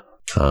wield?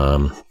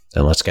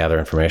 And let's gather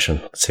information.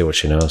 Let's see what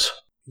she knows.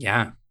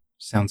 Yeah,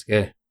 sounds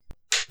good.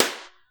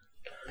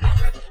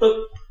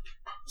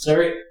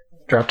 Sorry.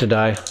 Dropped a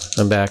die.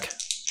 I'm back.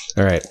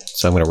 All right.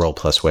 So I'm going to roll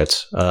plus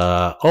wits. And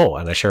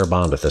I share a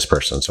bond with this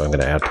person, so I'm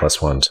going to add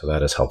 +1. So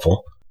that is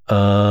helpful.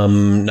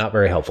 Not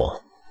very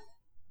helpful.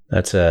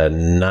 That's a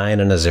 9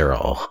 and a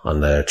 0 on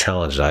the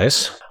challenge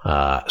dice.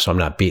 So I'm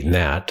not beating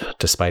that,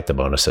 despite the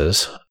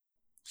bonuses.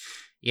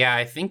 Yeah,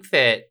 I think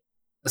that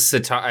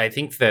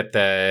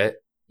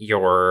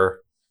your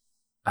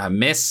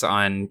miss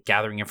on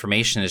gathering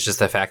information is just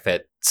the fact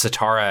that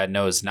Sitara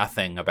knows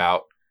nothing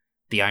about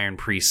the Iron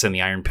Priest and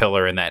the Iron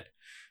Pillar, and that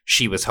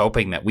she was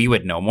hoping that we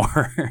would know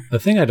more. The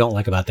thing I don't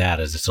like about that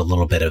is it's a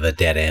little bit of a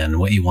dead end.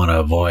 What you want to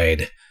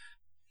avoid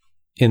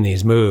in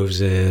these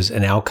moves is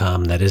an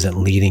outcome that isn't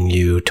leading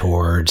you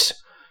towards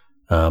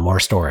more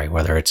story,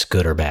 whether it's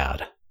good or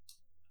bad.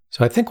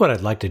 So I think what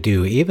I'd like to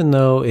do, even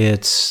though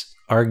it's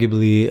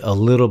arguably a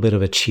little bit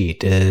of a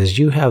cheat, is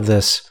you have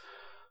this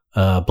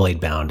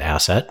blade-bound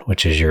asset,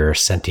 which is your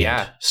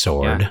sentient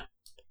sword. Yeah.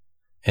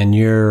 And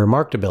your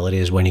marked ability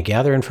is when you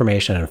gather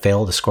information and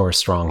fail to score a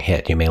strong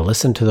hit, you may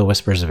listen to the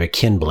whispers of a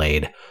kin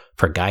blade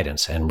for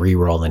guidance and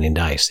re-roll any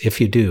dice.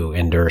 If you do,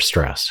 endure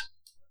stress.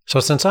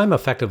 So since I'm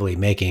effectively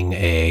making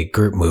a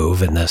group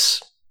move in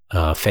this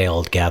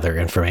failed gather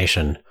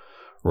information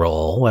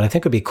roll, what I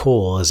think would be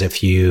cool is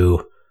if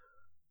you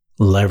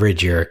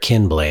leverage your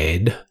kin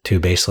blade to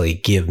basically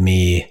give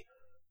me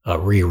a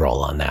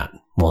re-roll on that.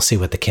 We'll see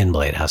what the kin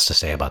blade has to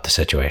say about the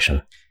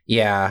situation.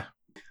 Yeah,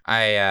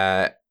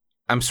 I've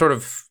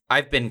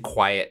been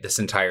quiet this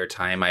entire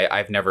time.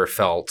 I've never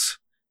felt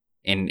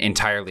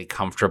entirely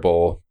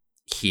comfortable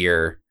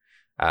here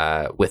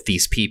with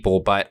these people,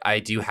 but I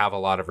do have a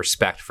lot of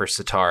respect for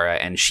Sitara,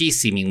 and she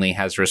seemingly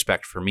has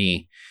respect for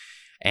me.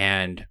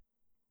 And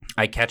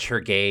I catch her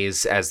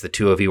gaze as the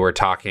two of you are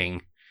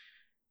talking,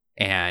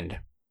 and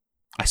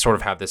I sort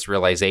of have this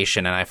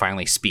realization, and I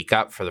finally speak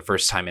up for the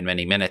first time in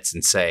many minutes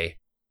and say,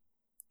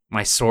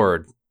 my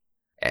sword,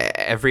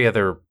 every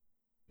other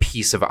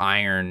piece of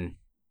iron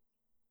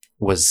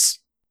was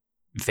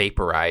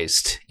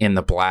vaporized in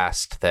the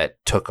blast that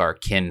took our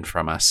kin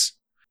from us.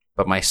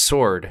 But my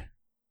sword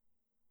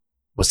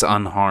was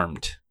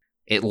unharmed.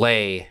 It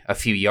lay a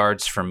few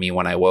yards from me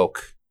when I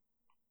woke,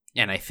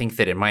 and I think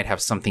that it might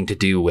have something to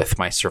do with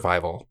my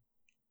survival.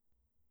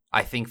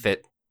 I think that,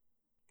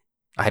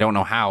 I don't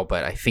know how,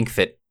 but I think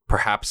that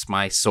perhaps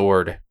my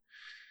sword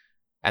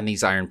and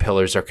these iron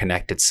pillars are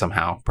connected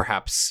somehow,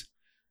 perhaps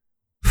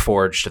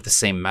forged of the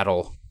same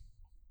metal,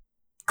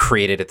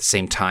 created at the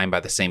same time by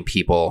the same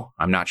people.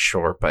 I'm not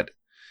sure, but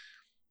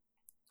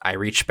I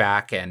reach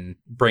back and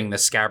bring the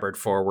scabbard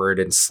forward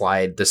and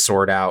slide the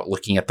sword out,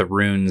 looking at the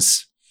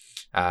runes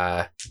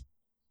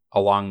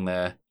along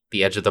the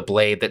edge of the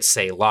blade that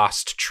say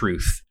 "Lost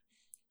Truth."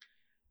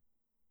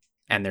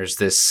 And there's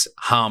this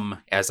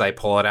hum as I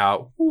pull it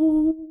out.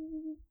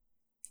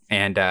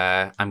 And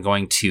I'm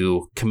going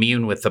to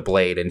commune with the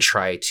blade and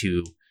try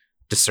to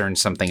discern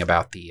something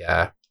about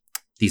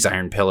these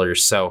iron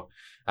pillars. So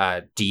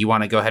do you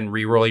want to go ahead and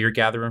re-roll your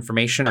gather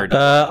information? Or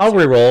I'll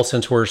re-roll,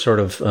 since we're sort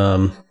of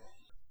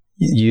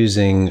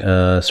using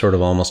sort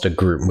of almost a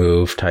group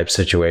move type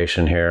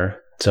situation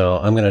here. So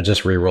I'm going to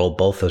just re-roll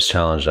both those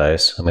challenge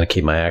dice. I'm going to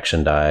keep my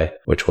action die,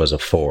 which was a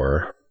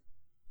 4,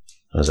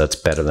 because that's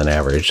better than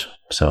average.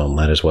 So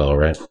might as well,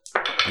 right?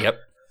 Yep.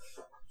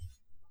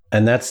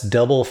 And that's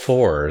double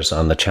 4s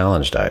on the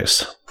challenge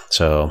dice.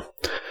 So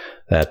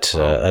that's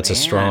a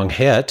strong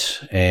hit,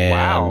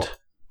 and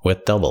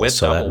with doubles.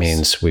 So that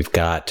means we've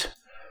got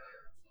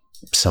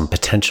some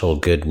potential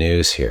good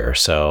news here.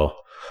 So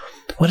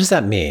what does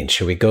that mean?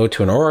 Should we go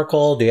to an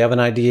oracle? Do you have an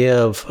idea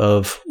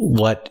of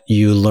what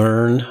you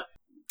learn?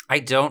 I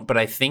don't, but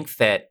I think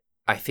that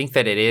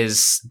it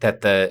is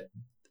that the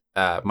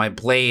my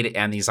blade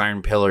and these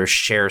iron pillars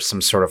share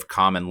some sort of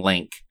common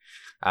link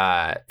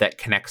that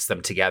connects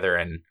them together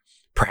and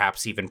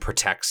perhaps even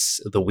protects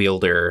the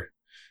wielder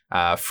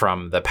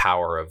from the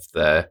power of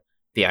the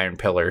iron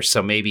pillars.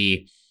 So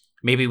maybe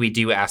we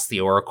do ask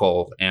the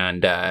oracle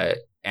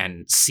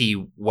and see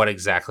what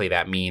exactly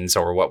that means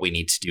or what we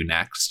need to do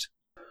next.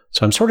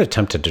 So I'm sort of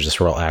tempted to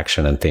just roll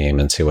action and theme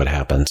and see what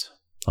happens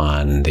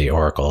on the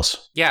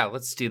oracles. Yeah,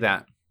 let's do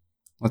that.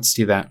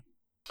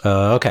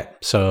 Okay,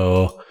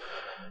 so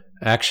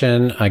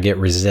action, I get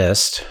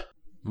resist.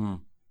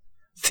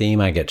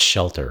 Theme, I get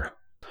shelter.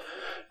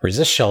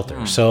 Resist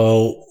shelter.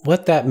 So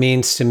what that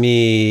means to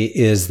me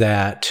is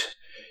that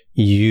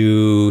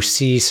you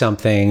see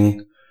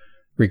something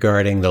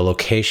regarding the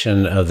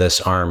location of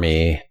this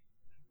army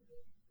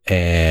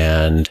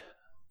and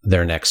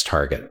their next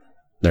target,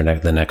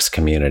 the next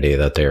community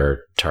that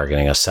they're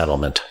targeting, a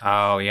settlement.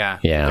 Oh, yeah.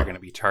 They're going to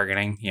be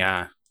targeting.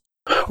 Yeah.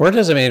 Or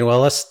does it mean,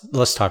 well,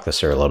 let's talk this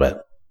through a little bit.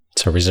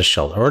 So resist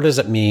shelter. Or does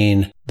it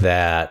mean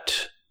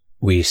that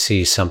we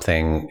see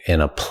something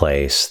in a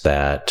place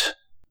that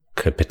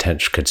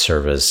could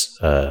serve as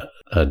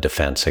a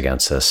defense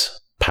against this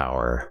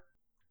power?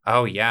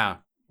 Oh, yeah.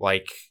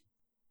 Like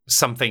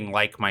something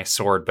like my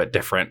sword, but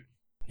different.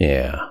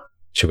 Yeah.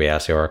 Should we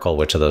ask the oracle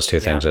which of those two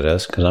things it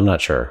is? Because I'm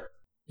not sure.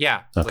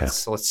 Yeah. Okay.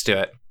 Let's do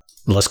it.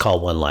 Let's call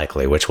one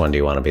likely. Which one do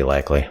you want to be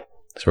likely?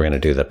 So we're going to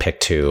do the pick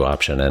 2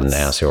 option and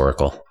ask the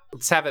Oracle.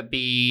 Let's have it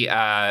be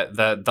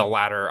the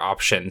latter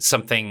option.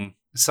 Something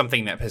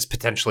that is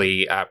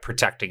potentially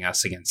protecting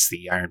us against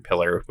the Iron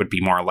Pillar would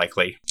be more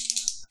likely.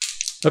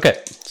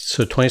 Okay,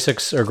 so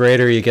 26 or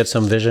greater, you get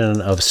some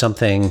vision of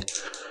something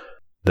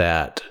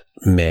that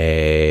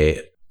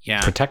may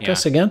protect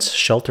us against,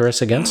 shelter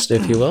us against,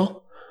 if you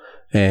will.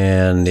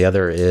 And the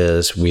other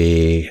is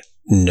we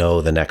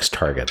know the next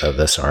target of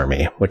this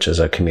army, which is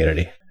a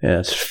community. And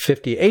it's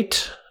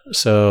 58.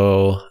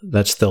 So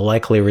that's the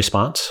likely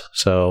response.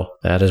 So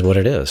that is what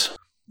it is.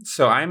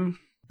 So I'm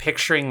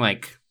picturing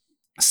like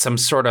some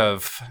sort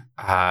of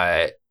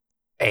a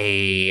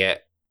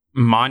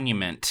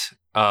monument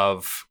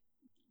of.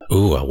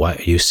 Ooh,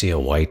 you see a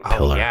white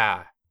pillar.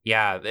 Oh,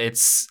 yeah.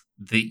 It's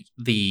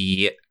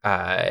the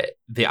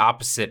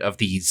opposite of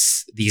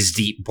these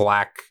deep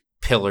black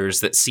pillars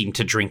that seem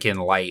to drink in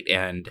light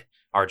and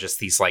are just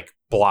these like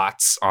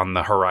blots on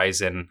the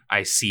horizon.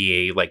 I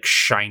see a like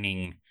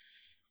shining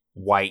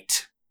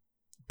white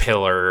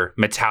pillar,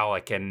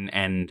 metallic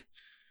and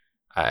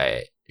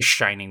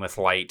shining with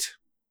light.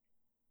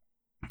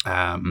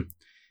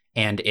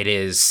 And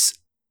it's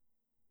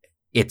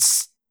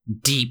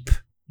deep,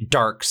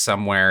 dark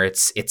somewhere.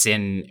 It's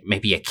in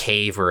maybe a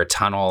cave or a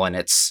tunnel, and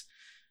it's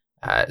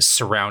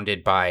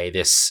surrounded by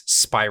these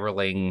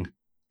spiraling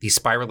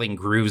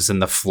grooves in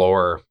the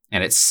floor,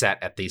 and it's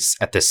set at this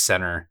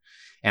center.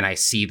 And I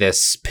see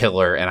this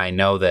pillar, and I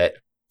know that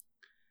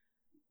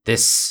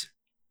this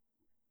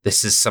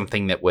is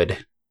something that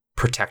would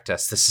protect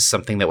us. This is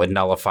something that would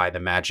nullify the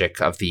magic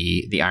of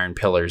the Iron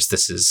Pillars.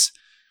 This is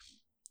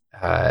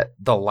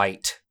the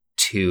light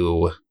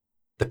to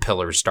the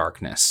pillar's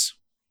darkness.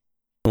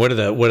 What do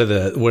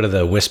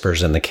the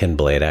whispers in the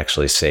Kinblade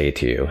actually say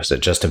to you? Is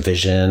it just a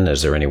vision?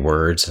 Is there any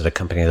words that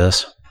accompany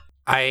this?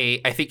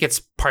 I think it's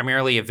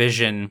primarily a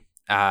vision,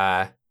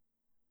 but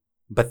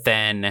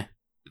then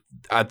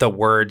the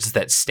words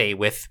that stay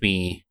with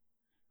me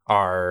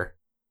are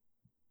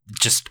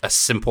just a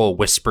simple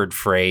whispered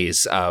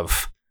phrase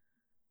of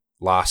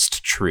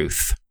lost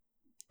truth.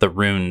 The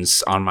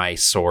runes on my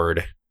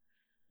sword.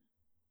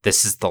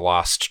 This is the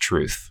lost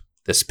truth.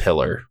 This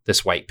pillar,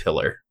 this white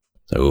pillar.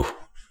 Ooh,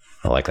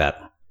 I like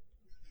that.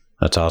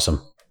 That's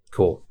awesome.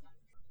 Cool.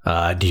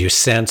 Do you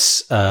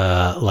sense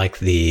like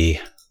the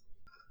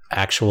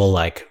actual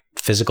like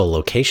physical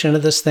location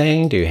of this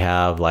thing? Do you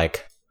have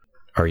like,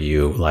 have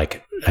you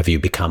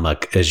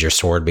has your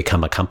sword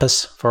become a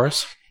compass for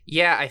us?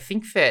 Yeah, I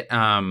think that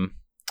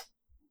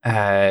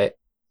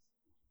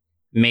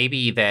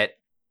maybe that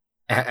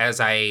as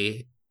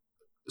I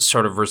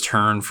sort of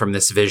return from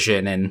this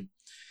vision and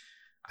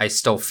I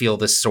still feel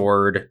the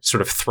sword sort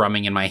of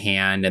thrumming in my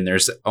hand, and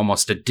there's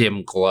almost a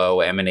dim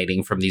glow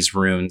emanating from these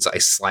runes. I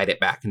slide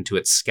it back into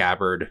its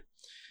scabbard,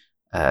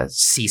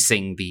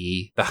 ceasing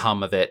the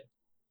hum of it.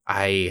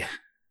 I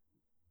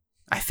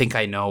think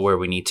I know where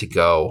we need to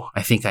go.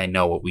 I think I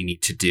know what we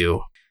need to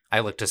do. I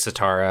look to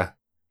Satara.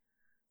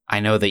 I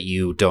know that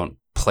you don't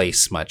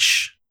place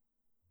much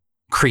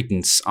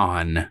credence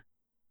on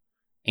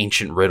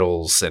ancient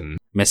riddles and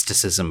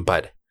mysticism,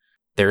 but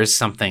there is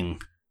something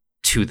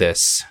to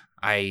this.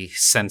 I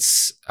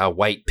sense a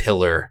white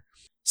pillar,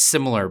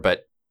 similar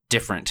but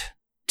different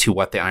to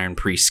what the Iron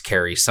Priests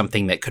carry,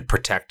 something that could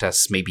protect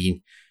us,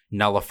 maybe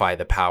nullify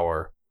the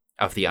power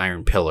of the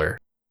Iron Pillar.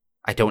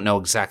 I don't know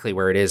exactly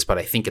where it is, but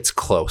I think it's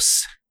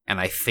close. And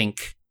I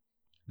think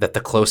that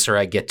the closer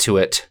I get to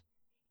it,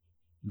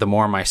 the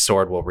more my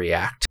sword will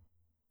react.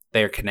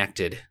 They are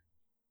connected.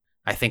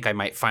 I think I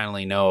might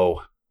finally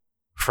know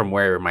from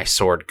where my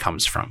sword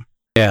comes from.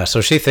 Yeah, so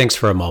she thinks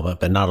for a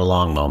moment, but not a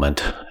long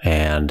moment.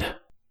 And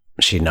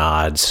she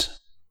nods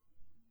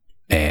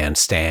and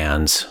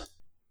stands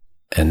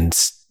and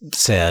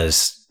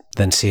says,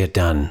 "Then see it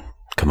done,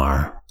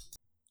 Kamar."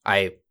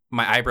 My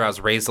eyebrows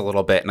raise a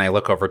little bit, and I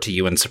look over to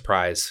you in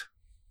surprise.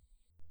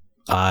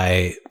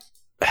 I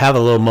have a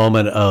little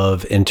moment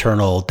of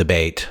internal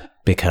debate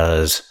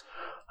because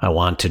I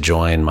want to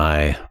join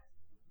my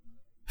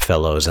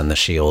fellows in the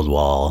shield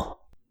wall.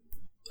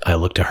 I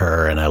look to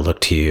her and I look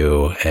to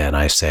you and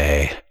I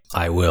say,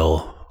 I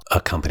will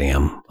accompany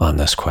him on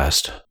this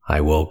quest.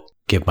 I will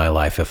give my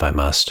life if I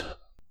must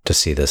to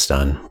see this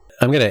done.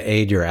 I'm going to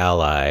aid your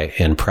ally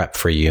in prep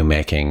for you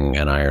making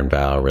an iron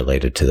vow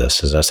related to this.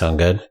 Does that sound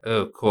good?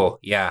 Oh, cool.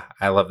 Yeah,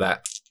 I love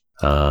that.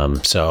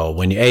 So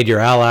when you aid your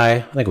ally,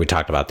 I think we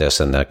talked about this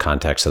in the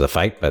context of the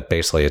fight, but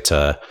basically it's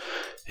a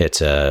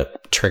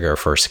trigger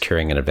for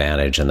securing an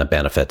advantage and the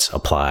benefits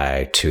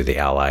apply to the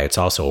ally. It's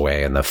also a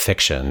way in the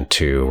fiction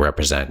to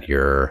represent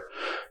your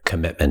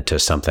commitment to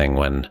something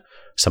when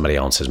somebody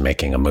else is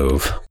making a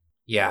move.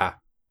 Yeah.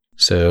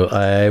 So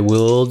I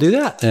will do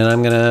that.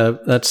 And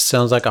that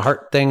sounds like a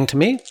heart thing to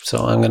me.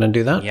 So I'm going to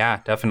do that.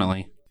 Yeah,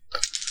 definitely.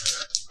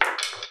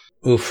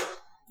 Oof.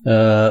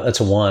 That's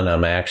a 1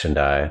 on my action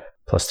die,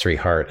 +3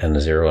 heart, and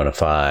a 0 and a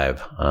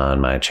 5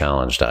 on my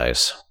challenge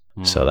dice.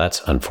 So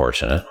that's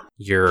unfortunate.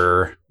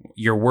 your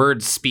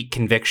words speak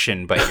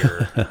conviction, but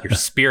your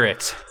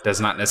spirit does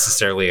not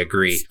necessarily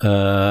agree.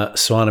 So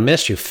on a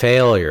miss, you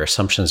fail, your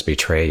assumptions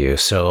betray you.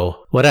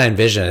 So what I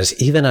envision is,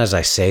 even as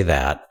I say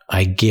that,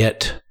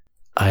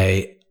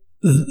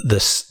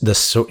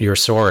 your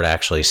sword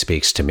actually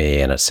speaks to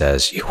me, and it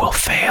says, "You will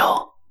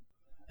fail."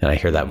 And I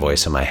hear that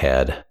voice in my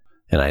head,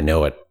 and I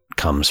know it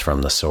comes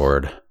from the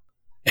sword.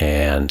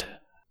 And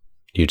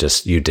you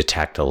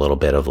detect a little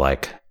bit of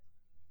like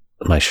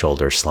my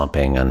shoulders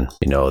slumping, and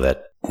you know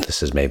that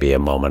this is maybe a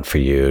moment for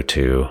you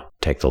to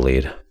take the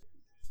lead.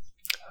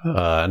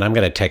 And I'm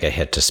going to take a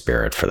hit to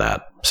spirit for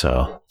that.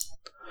 So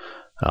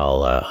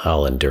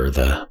I'll endure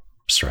the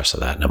stress of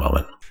that in a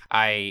moment.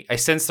 I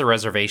sense the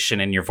reservation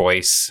in your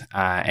voice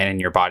and in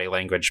your body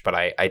language, but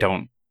I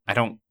don't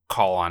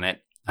call on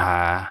it.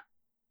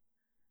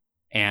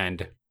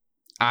 And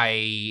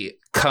I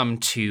come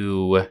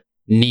to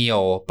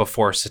kneel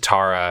before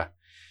Sitara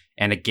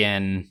and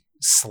again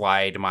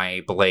slide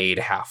my blade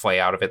halfway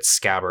out of its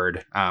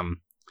scabbard,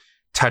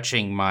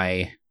 touching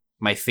my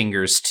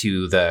fingers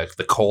to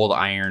the cold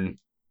iron.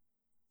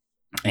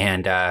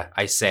 And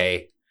I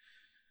say,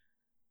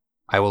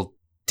 I will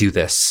do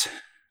this.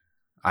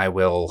 I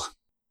will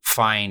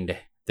find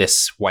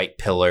this white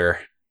pillar,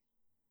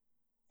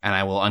 and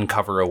I will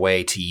uncover a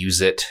way to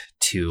use it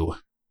to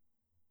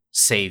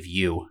save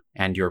you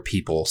and your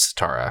people,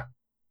 Sitara.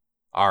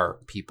 Our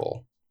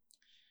people.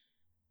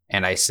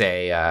 And I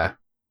say,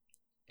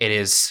 it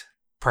is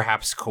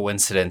perhaps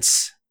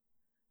coincidence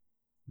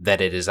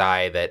that it is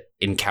I that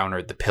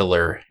encountered the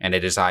pillar, and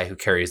it is I who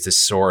carries this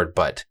sword,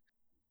 but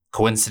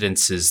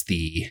coincidence is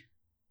the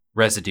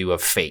residue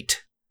of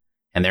fate.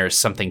 And there is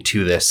something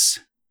to this,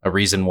 a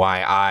reason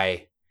why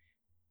I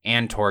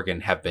and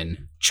Torgen have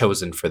been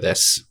chosen for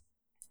this,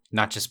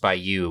 not just by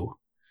you,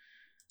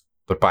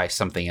 but by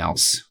something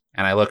else.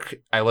 And I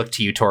look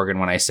to you, Torgen,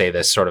 when I say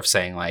this, sort of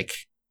saying like,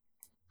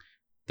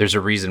 there's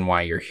a reason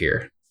why you're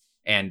here.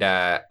 And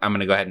I'm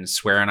going to go ahead and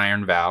swear an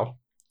iron vow.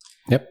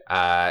 Yep.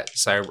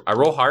 So I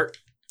roll heart,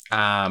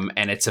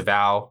 and it's a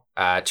vow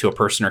to a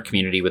person or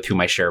community with whom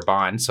I share a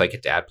bond, so I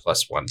get to add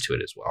 +1 to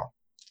it as well.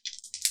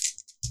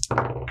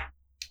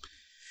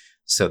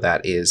 So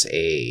that is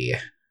a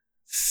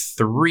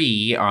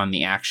 3 on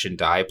the action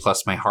die,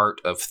 plus my heart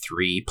of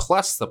 3,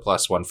 plus the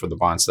 +1 for the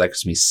bond, so that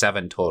gives me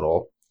 7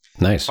 total.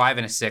 Nice. 5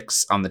 and a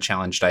 6 on the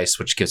challenge dice,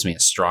 which gives me a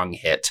strong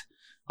hit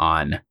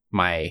on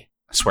my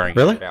swearing.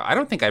 Really? I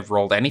don't think I've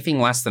rolled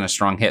anything less than a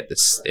strong hit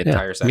this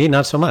entire session. Me,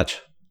 not so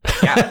much.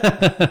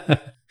 Yeah.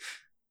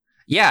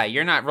 Yeah,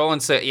 you're not rolling.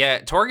 So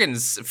yeah,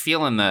 Torgen's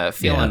feeling the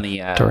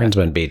Torgen's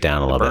been beat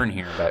down a little burn bit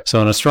here. But so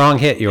in a strong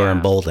hit, you're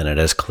emboldened. It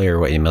is clear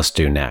what you must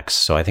do next.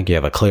 So I think you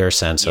have a clear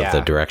sense of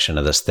the direction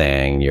of this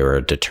thing. You're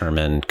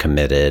determined,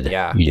 committed.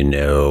 Yeah. You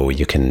know,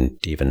 you can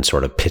even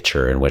sort of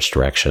picture in which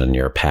direction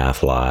your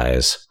path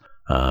lies.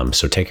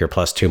 So take your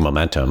 +2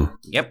 momentum.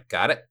 Yep,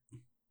 got it.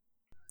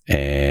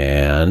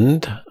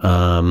 And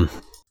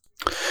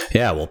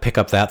we'll pick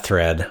up that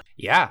thread.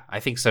 Yeah, I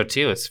think so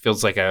too. It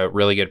feels like a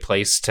really good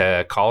place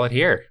to call it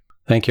here.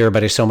 Thank you,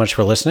 everybody, so much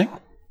for listening.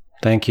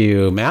 Thank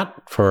you, Matt,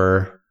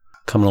 for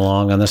coming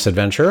along on this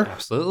adventure.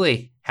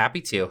 Absolutely.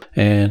 Happy to.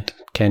 And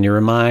can you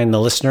remind the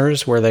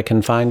listeners where they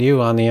can find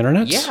you on the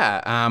internet?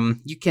 Yeah,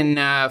 you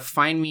can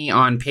find me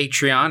on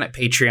Patreon at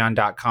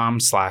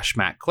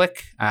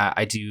patreon.com/MattClick.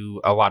 I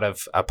do a lot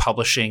of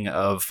publishing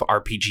of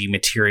RPG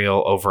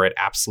material over at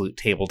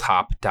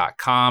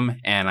absolutetabletop.com,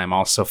 and I'm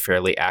also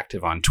fairly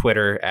active on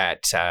Twitter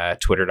at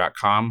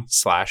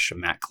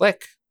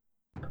twitter.com/MattClick.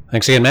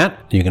 Thanks again, Matt.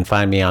 You can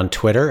find me on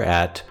Twitter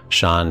at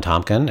Sean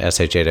Tomkin,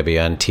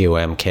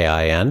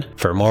 ShawnTomkin.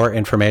 For more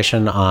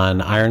information on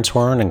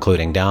Ironsworn,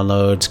 including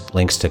downloads,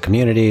 links to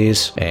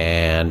communities,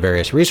 and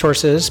various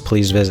resources,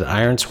 please visit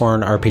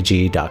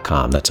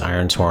ironswornrpg.com. That's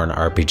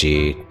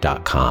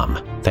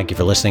ironswornrpg.com. Thank you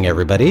for listening,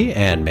 everybody,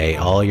 and may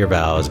all your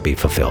vows be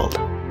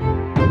fulfilled.